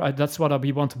 Here, that's what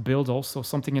we want to build also,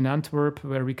 something in Antwerp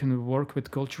where we can work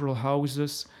with cultural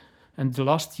houses. And the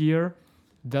last year,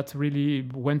 that really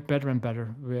went better and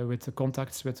better with the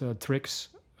contacts with Trix,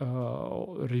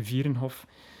 Rivierenhof.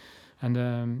 And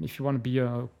if you want to be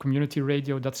a community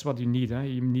radio, that's what you need.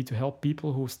 You need to help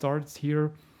people who started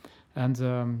here and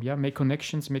make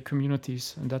connections, make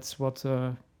communities. And that's what,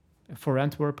 for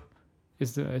Antwerp,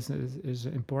 is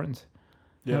important.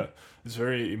 Yeah, it's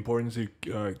very important to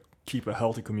keep a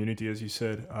healthy community, as you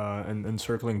said. And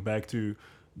circling back to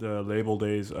the label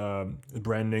days,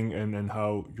 branding and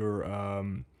how your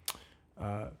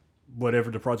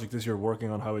whatever the project is you're working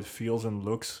on, how it feels and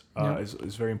looks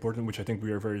is very important, which I think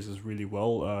We Are Various is really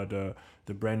well.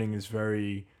 The branding is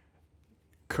very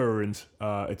current.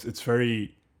 It's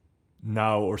very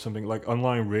now or something like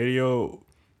online radio.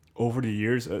 Over the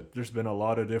years, there's been a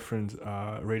lot of different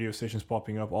radio stations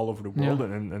popping up all over the world,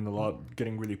 and a lot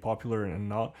getting really popular and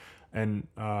not. And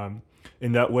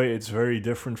in that way, it's very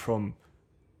different from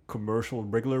commercial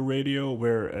regular radio,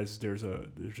 whereas there's a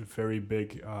very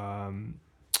big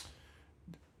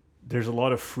there's a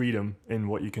lot of freedom in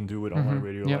what you can do with online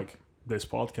radio. Like this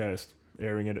podcast,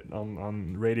 airing it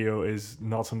on radio is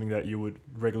not something that you would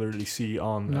regularly see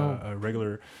on a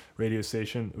regular radio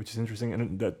station, which is interesting.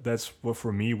 And that's what,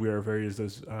 for me, We Are Various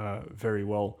does very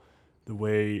well. The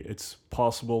way it's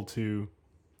possible to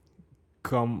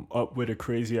come up with a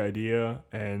crazy idea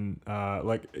and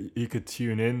like you could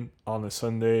tune in on a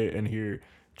Sunday and hear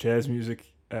jazz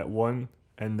music at 1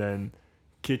 and then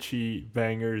kitschy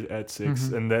bangers at 6,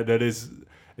 and that is,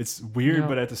 it's weird,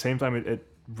 but at the same time it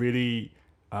really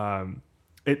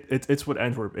it's what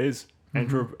Antwerp is.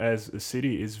 Antwerp as a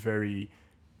city is very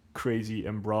crazy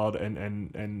and broad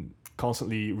and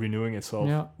constantly renewing itself,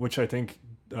 which I think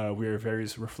We Are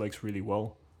Various reflects really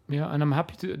well. Yeah, and I'm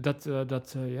happy that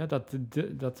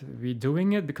we're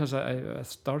doing it, because I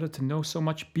started to know so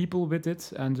much people with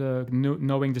it, and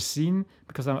knowing the scene,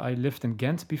 because I lived in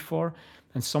Ghent before,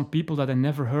 and some people that I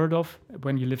never heard of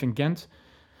when you live in Ghent,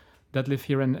 that live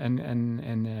here in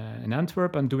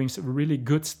Antwerp and doing some really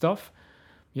good stuff.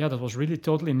 Yeah, that was really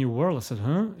totally a new world. I said,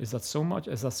 is that so much?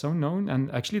 Is that so known?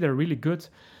 And actually, they're really good.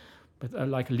 But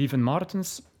like Lieven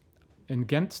Martens in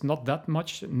Ghent, not that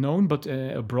much known, but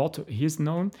abroad he is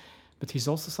known. But he's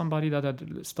also somebody that I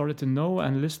started to know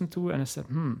and listen to. And I said,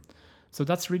 So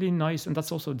that's really nice. And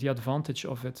that's also the advantage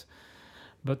of it.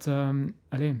 But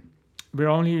we're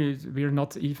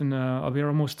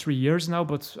almost 3 years now,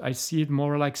 but I see it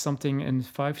more like something in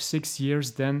 5-6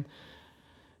 years. Then,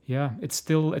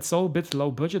 it's all a bit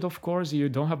low budget, of course. You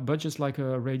don't have budgets like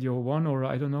a Radio 1 or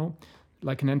I don't know,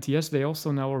 like an NTS. They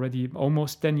also now already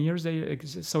almost 10 years they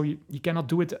exist. So you cannot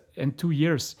do it in 2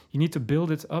 years. You need to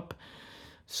build it up.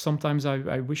 Sometimes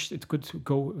I wish it could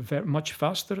go much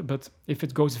faster, but if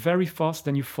it goes very fast,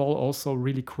 then you fall also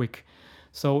really quick.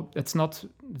 So it's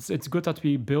good that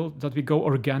we go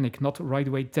organic, not right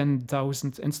away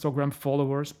 10,000 Instagram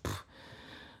followers,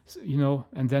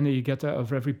 and then you get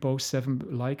of every post 7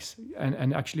 likes,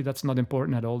 and actually that's not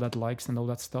important at all, that likes and all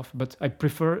that stuff. But I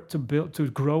prefer to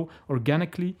grow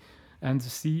organically and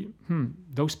see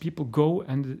those people go,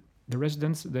 and the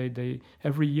residents they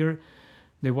every year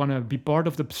they want to be part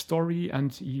of the story,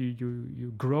 and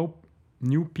you grow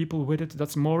new people with it.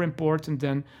 That's more important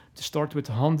than to start with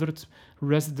 100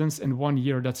 residents in 1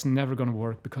 year. That's never going to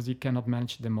work because you cannot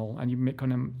manage them all, and you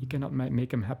cannot make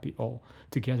them happy all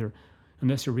together,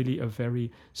 unless you're really a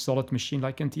very solid machine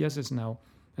like NTS is now.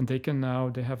 And they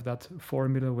have that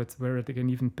formula with where they can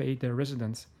even pay their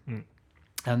residents.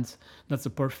 And that's a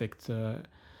perfect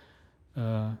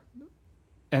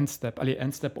end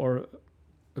step or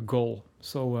a goal.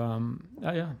 So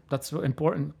that's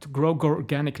important to grow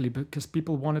organically, because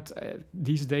people want it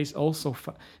these days also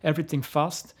everything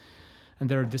fast, and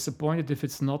they're disappointed if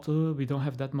it's not. We don't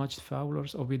have that much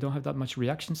followers, or we don't have that much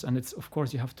reactions, and it's, of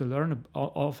course, you have to learn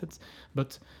of it.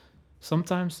 But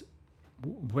sometimes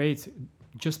wait,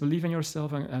 just believe in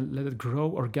yourself and let it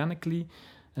grow organically,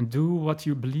 and do what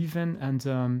you believe in, and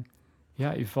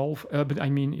evolve.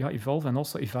 Evolve and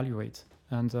also evaluate,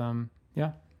 and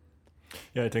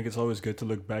Yeah, I think it's always good to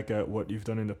look back at what you've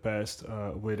done in the past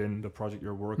within the project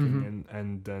you're working in,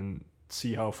 and then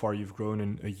see how far you've grown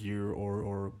in a year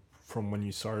or from when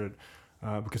you started,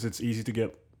 because it's easy to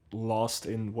get lost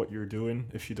in what you're doing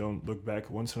if you don't look back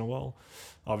once in a while.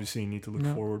 Obviously, you need to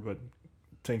look forward, but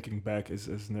thinking back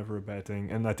is never a bad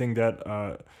thing. And I think that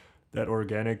that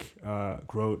organic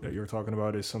growth that you're talking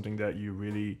about is something that you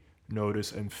really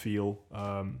notice and feel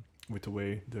with the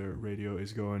way the radio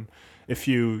is going. If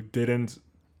you didn't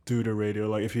do the radio,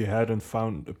 like if you hadn't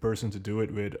found a person to do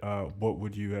it with, what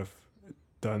would you have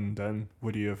done then?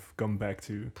 Would you have gone back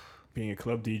to being a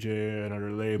club DJ,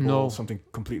 another label, something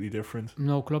completely different?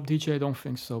 No, club DJ, I don't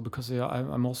think so, because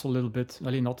I'm also a little bit,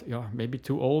 maybe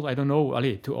too old. I don't know,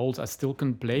 too old. I still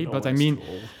can play, but I mean,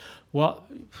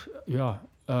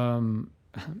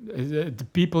 the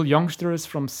people, youngsters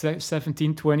from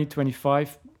 17, 20,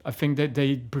 25, I think that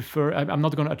they prefer. I'm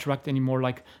not going to attract anymore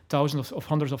like thousands of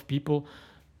hundreds of people.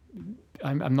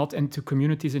 I'm not into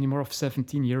communities anymore of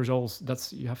 17 years old.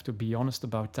 You have to be honest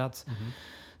about that.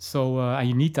 So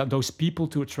you need those people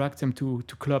to attract them to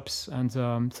clubs, and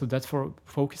so that's for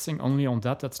focusing only on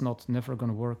that. That's never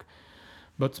going to work.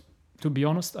 But to be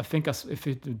honest, I think if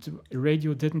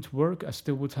radio didn't work, I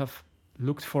still would have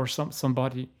looked for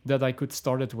somebody that I could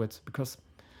start it with, because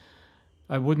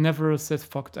I would never have said,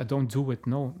 fuck, I don't do it.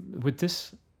 No, with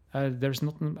this,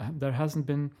 there hasn't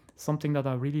been something that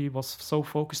I really was so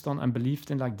focused on and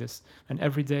believed in like this. And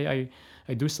every day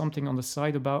I do something on the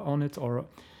side on it, or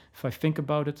if I think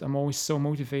about it, I'm always so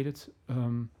motivated.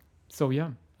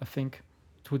 I think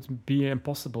it would be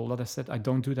impossible that I said I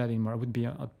don't do that anymore. I would be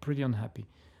pretty unhappy.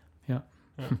 Yeah.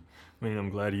 I mean,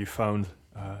 I'm glad you found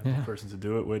the person to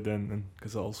do it with, and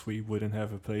because else we wouldn't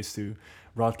have a place to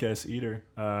broadcast either.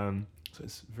 So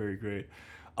it's very great.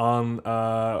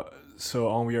 So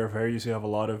on We Are Various, you have a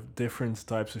lot of different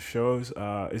types of shows.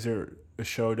 Is there a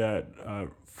show that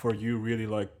for you really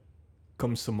like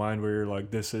comes to mind where you're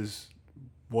like, this is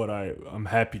what I'm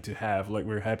happy to have? Like,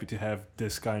 we're happy to have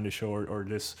this kind of show or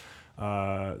this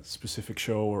specific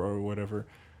show or whatever.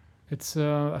 It's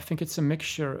I think it's a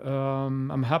mixture.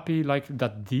 I'm happy like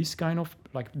that these kind of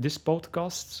like this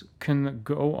podcasts can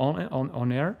go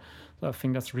on air. I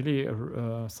think that's really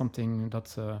something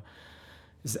that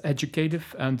is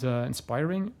educative and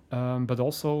inspiring. But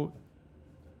also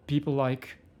people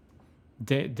like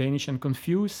Danish and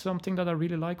Confused, something that I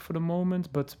really like for the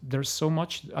moment. But there's so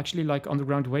much actually, like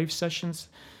Underground Wave Sessions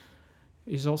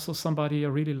is also somebody I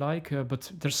really like.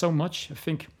 But there's so much. I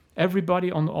think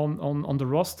everybody on the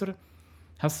roster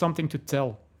has something to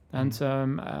tell. And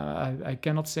I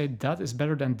cannot say that is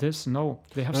better than this. No,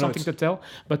 they have something to tell.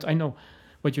 But I know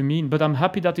what you mean. But I'm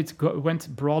happy that it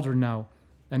went broader now.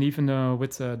 And even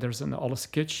with there's an Alles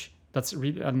Kitsch. That's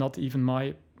really not even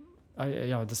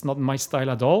that's not my style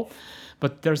at all.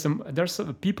 But there's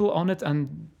people on it,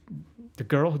 and the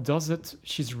girl who does it,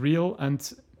 she's real,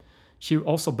 and she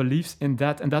also believes in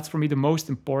that, and that's for me the most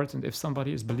important. If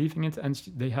somebody is believing it and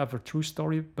they have a true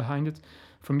story behind it,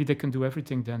 for me they can do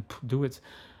everything. Then do it,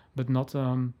 but not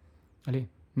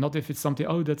not if it's something.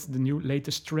 Oh, that's the new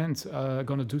latest trend.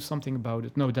 Gonna do something about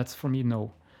it. No, that's for me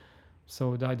no.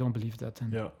 So I don't believe that.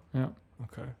 And, yeah.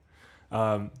 Okay.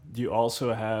 You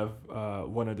also have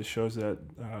one of the shows that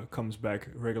comes back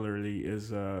regularly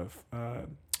is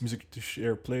Music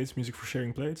for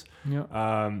Sharing Plates.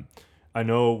 Yeah. I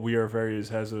know We Are Various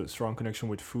has a strong connection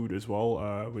with food as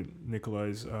well, with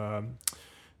Nikolai's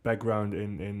background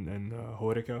in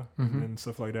horeca and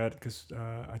stuff like that. Because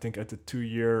I think at the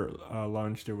 2-year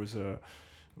launch there was the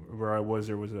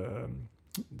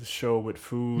show with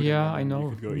food. Yeah, I know. You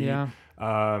could go yeah.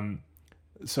 eat.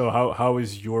 So how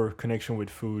is your connection with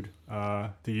food?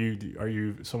 Are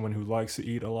you someone who likes to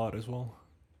eat a lot as well?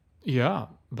 Yeah,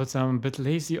 but I'm a bit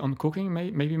lazy on cooking.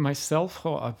 Maybe myself.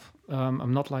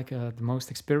 I'm not like the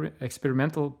most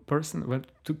experimental person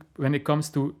when it comes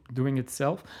to doing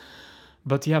itself.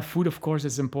 But yeah, food of course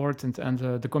is important, and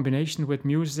the combination with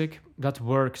music that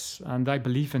works, and I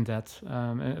believe in that.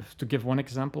 To give one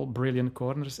example, Brilliant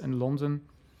Corners in London.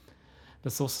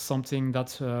 That's also something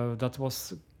that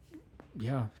was,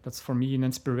 yeah, that's for me an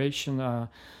inspiration.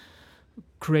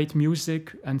 Great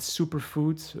music and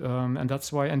superfood, and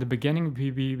that's why in the beginning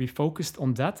we focused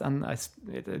on that, and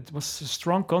it was a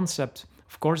strong concept.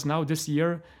 Of course, now this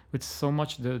year with so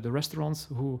much the restaurants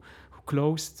who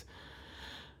closed,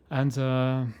 and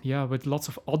yeah, with lots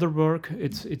of other work,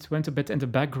 it went a bit in the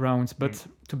background. But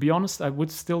to be honest, I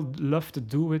would still love to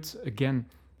do it again,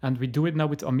 and we do it now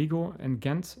with Amigo in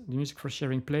Ghent, the Music for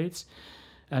Sharing Plates.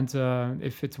 And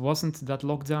if it wasn't that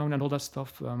lockdown and all that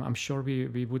stuff, I'm sure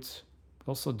we would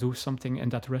also do something in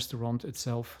that restaurant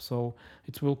itself. So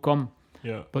it will come.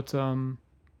 Yeah. But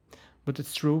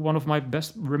it's true. One of my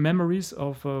best memories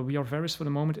of We Are Various for the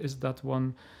moment is that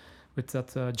one with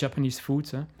that Japanese food.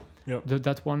 Yeah.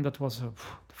 That one that was a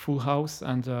full house,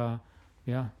 and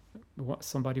yeah,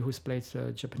 somebody who's played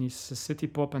Japanese city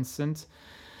pop and synth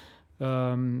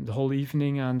the whole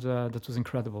evening, and that was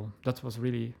incredible. That was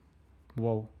really,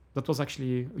 wow. That was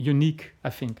actually unique, I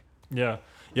think. Yeah,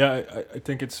 yeah. I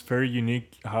think it's very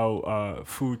unique how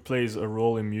food plays a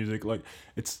role in music. Like,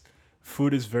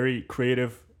 food is very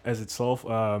creative as itself.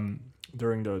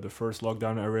 During the first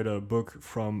lockdown, I read a book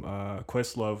from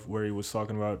Questlove where he was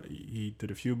talking about, he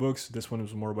did a few books. This one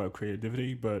was more about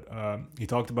creativity, but he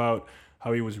talked about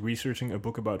how he was researching a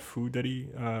book about food that he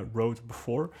wrote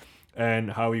before,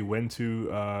 and how he went to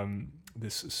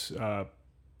this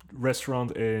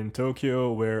restaurant in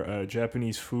Tokyo where a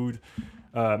Japanese food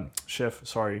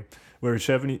where a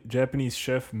Japanese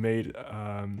chef made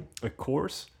a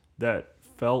course that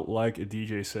felt like a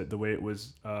DJ set, the way it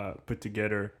was put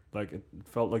together. Like, it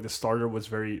felt like the starter was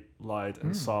very light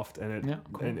and soft, and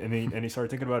cool. and he started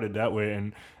thinking about it that way,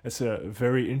 and it's a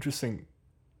very interesting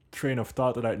train of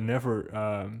thought that I'd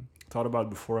never thought about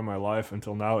before in my life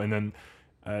until now. And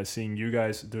then seeing you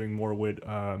guys doing more with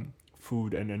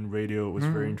food and radio was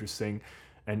very interesting,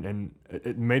 and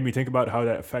it made me think about how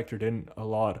that factored in a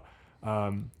lot,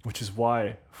 which is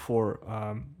why for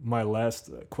my last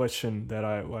question that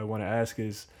I want to ask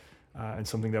is, and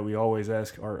something that we always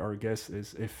ask our guests,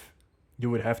 is if you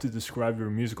would have to describe your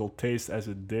musical taste as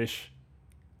a dish,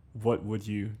 what would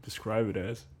you describe it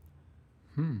as?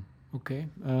 Okay.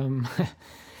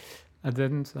 I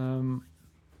didn't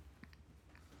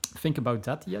think about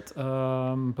that yet,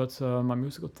 but my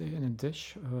musical taste in a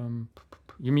dish.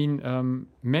 You mean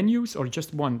menus or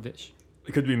just one dish?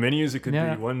 It could be menus, it could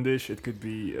be one dish, it could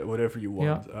be whatever you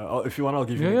want. If you want, I'll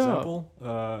give you an example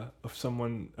of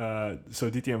someone. So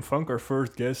DTM Funk, our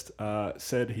first guest,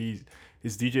 said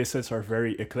his DJ sets are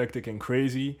very eclectic and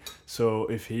crazy. So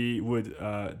if he would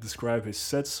describe his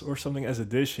sets or something as a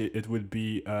dish, it would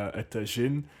be a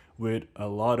tagine with a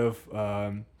lot of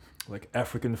like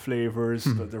African flavors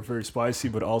that they're very spicy,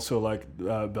 but also like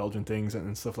Belgian things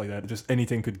and stuff like that. Just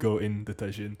anything could go in the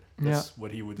tagine. That's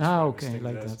what he would describe. Okay,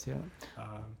 like that. Yeah.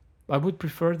 I would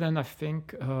prefer then, I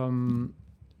think,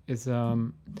 is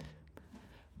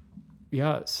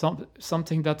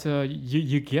something that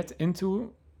you get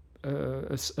into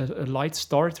a light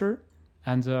starter,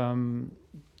 and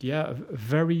a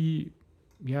very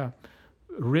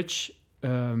rich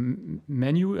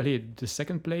menu, the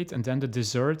second plate, and then the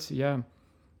dessert,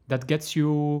 that gets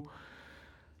you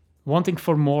wanting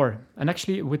for more. And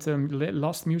actually with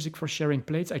last Music for Sharing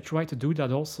Plates, I try to do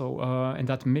that also in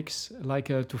that mix, like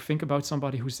to think about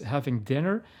somebody who's having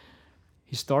dinner.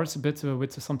 He starts a bit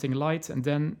with something light, and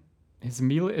then his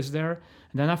meal is there,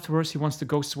 and then afterwards he wants to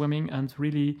go swimming, and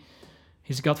really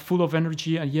he's got full of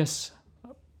energy. And yes,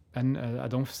 and I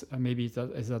don't, maybe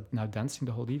that is that now dancing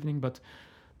the whole evening, but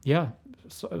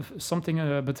something,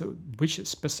 but which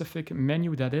specific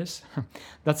menu that is,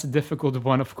 that's a difficult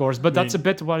one, of course. But that's a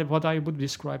bit what I would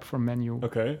describe for menu.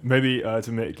 Okay, maybe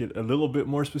to make it a little bit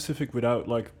more specific without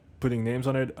like putting names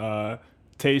on it,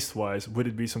 taste-wise, would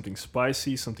it be something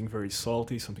spicy, something very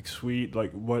salty, something sweet?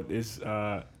 Like, what is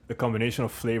a combination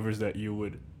of flavors that you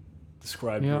would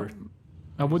describe?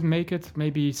 I would make it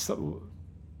maybe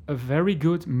a very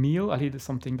good meal. I need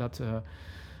something that...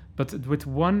 but with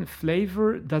one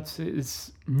flavor that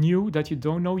is new, that you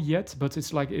don't know yet, but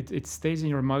it's like it stays in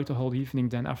your mouth the whole evening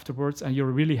then afterwards, and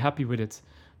you're really happy with it,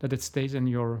 that it stays in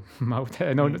your mouth.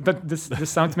 I know that this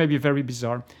sounds maybe very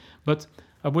bizarre, but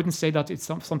I wouldn't say that it's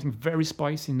something very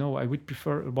spicy. No, I would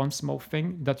prefer one small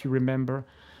thing that you remember,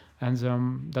 and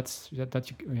that's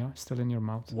still in your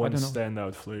mouth. One I don't know.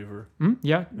 standout flavor.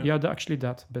 Yeah, Yeah. actually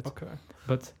that. But Okay.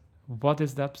 but what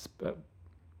is that?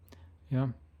 Yeah,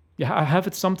 I have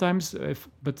it sometimes,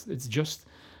 but it's just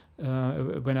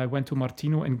when I went to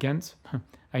Martino in Ghent.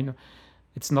 I know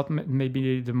it's not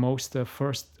maybe the most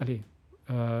first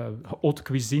haute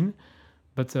cuisine,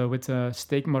 but with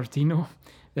steak Martino,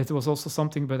 that was also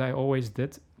something that I always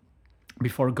did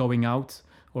before going out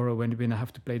or when I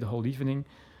have to play the whole evening.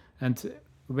 And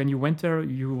when you went there,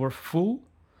 you were full.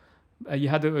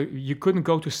 You couldn't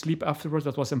go to sleep afterwards.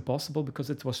 That was impossible because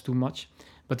it was too much.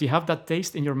 But you have that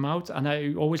taste in your mouth, and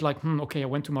I always like, okay, I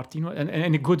went to Martino, and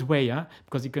in a good way, yeah,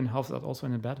 because you can have that also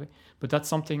in a bad way. But that's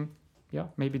something, yeah,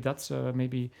 maybe that's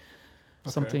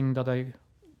something that I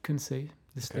can say.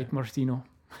 The steak Martino.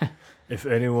 If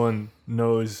anyone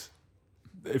knows,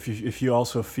 if you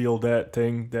also feel that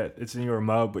thing that it's in your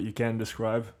mouth but you can't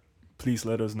describe, please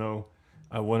let us know.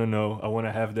 I want to know. I want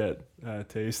to have that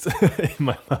taste in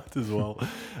my mouth as well.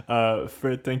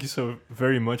 Fred, thank you so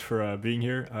very much for being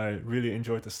here. I really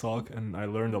enjoyed this talk, and I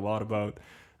learned a lot about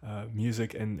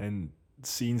music and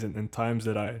scenes and times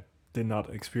that I did not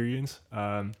experience.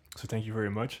 So thank you very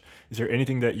much. Is there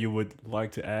anything that you would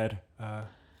like to add?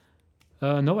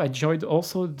 No, I enjoyed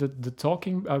also the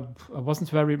talking. I wasn't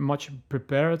very much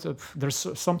prepared. There's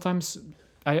sometimes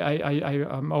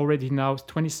I'm already now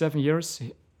 27 years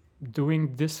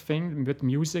doing this thing with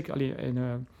music,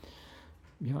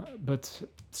 but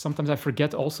sometimes I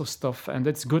forget also stuff, and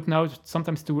it's good now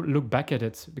sometimes to look back at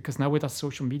it, because now with our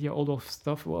social media, all of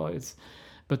stuff,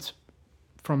 but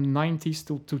from 90s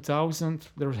to 2000,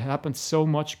 there happened so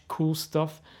much cool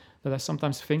stuff that I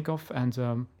sometimes think of, and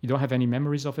you don't have any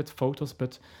memories of it, photos,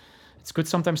 but it's good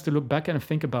sometimes to look back and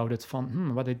think about it,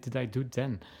 what did I do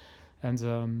then? And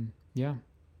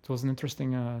it was an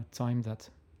interesting time that,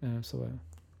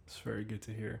 it's very good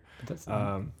to hear.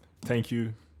 Thank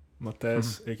you,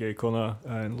 Matthijs, aka Konna,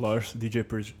 and Lars, DJ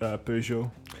Peugeot.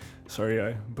 Sorry,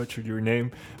 I butchered your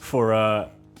name, for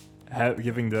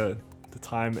giving the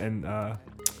time and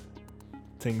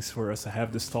things for us to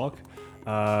have this talk.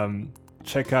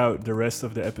 Check out the rest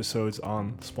of the episodes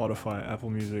on Spotify, Apple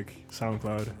Music,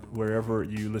 SoundCloud, wherever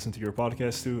you listen to your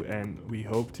podcast to, and we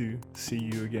hope to see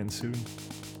you again soon.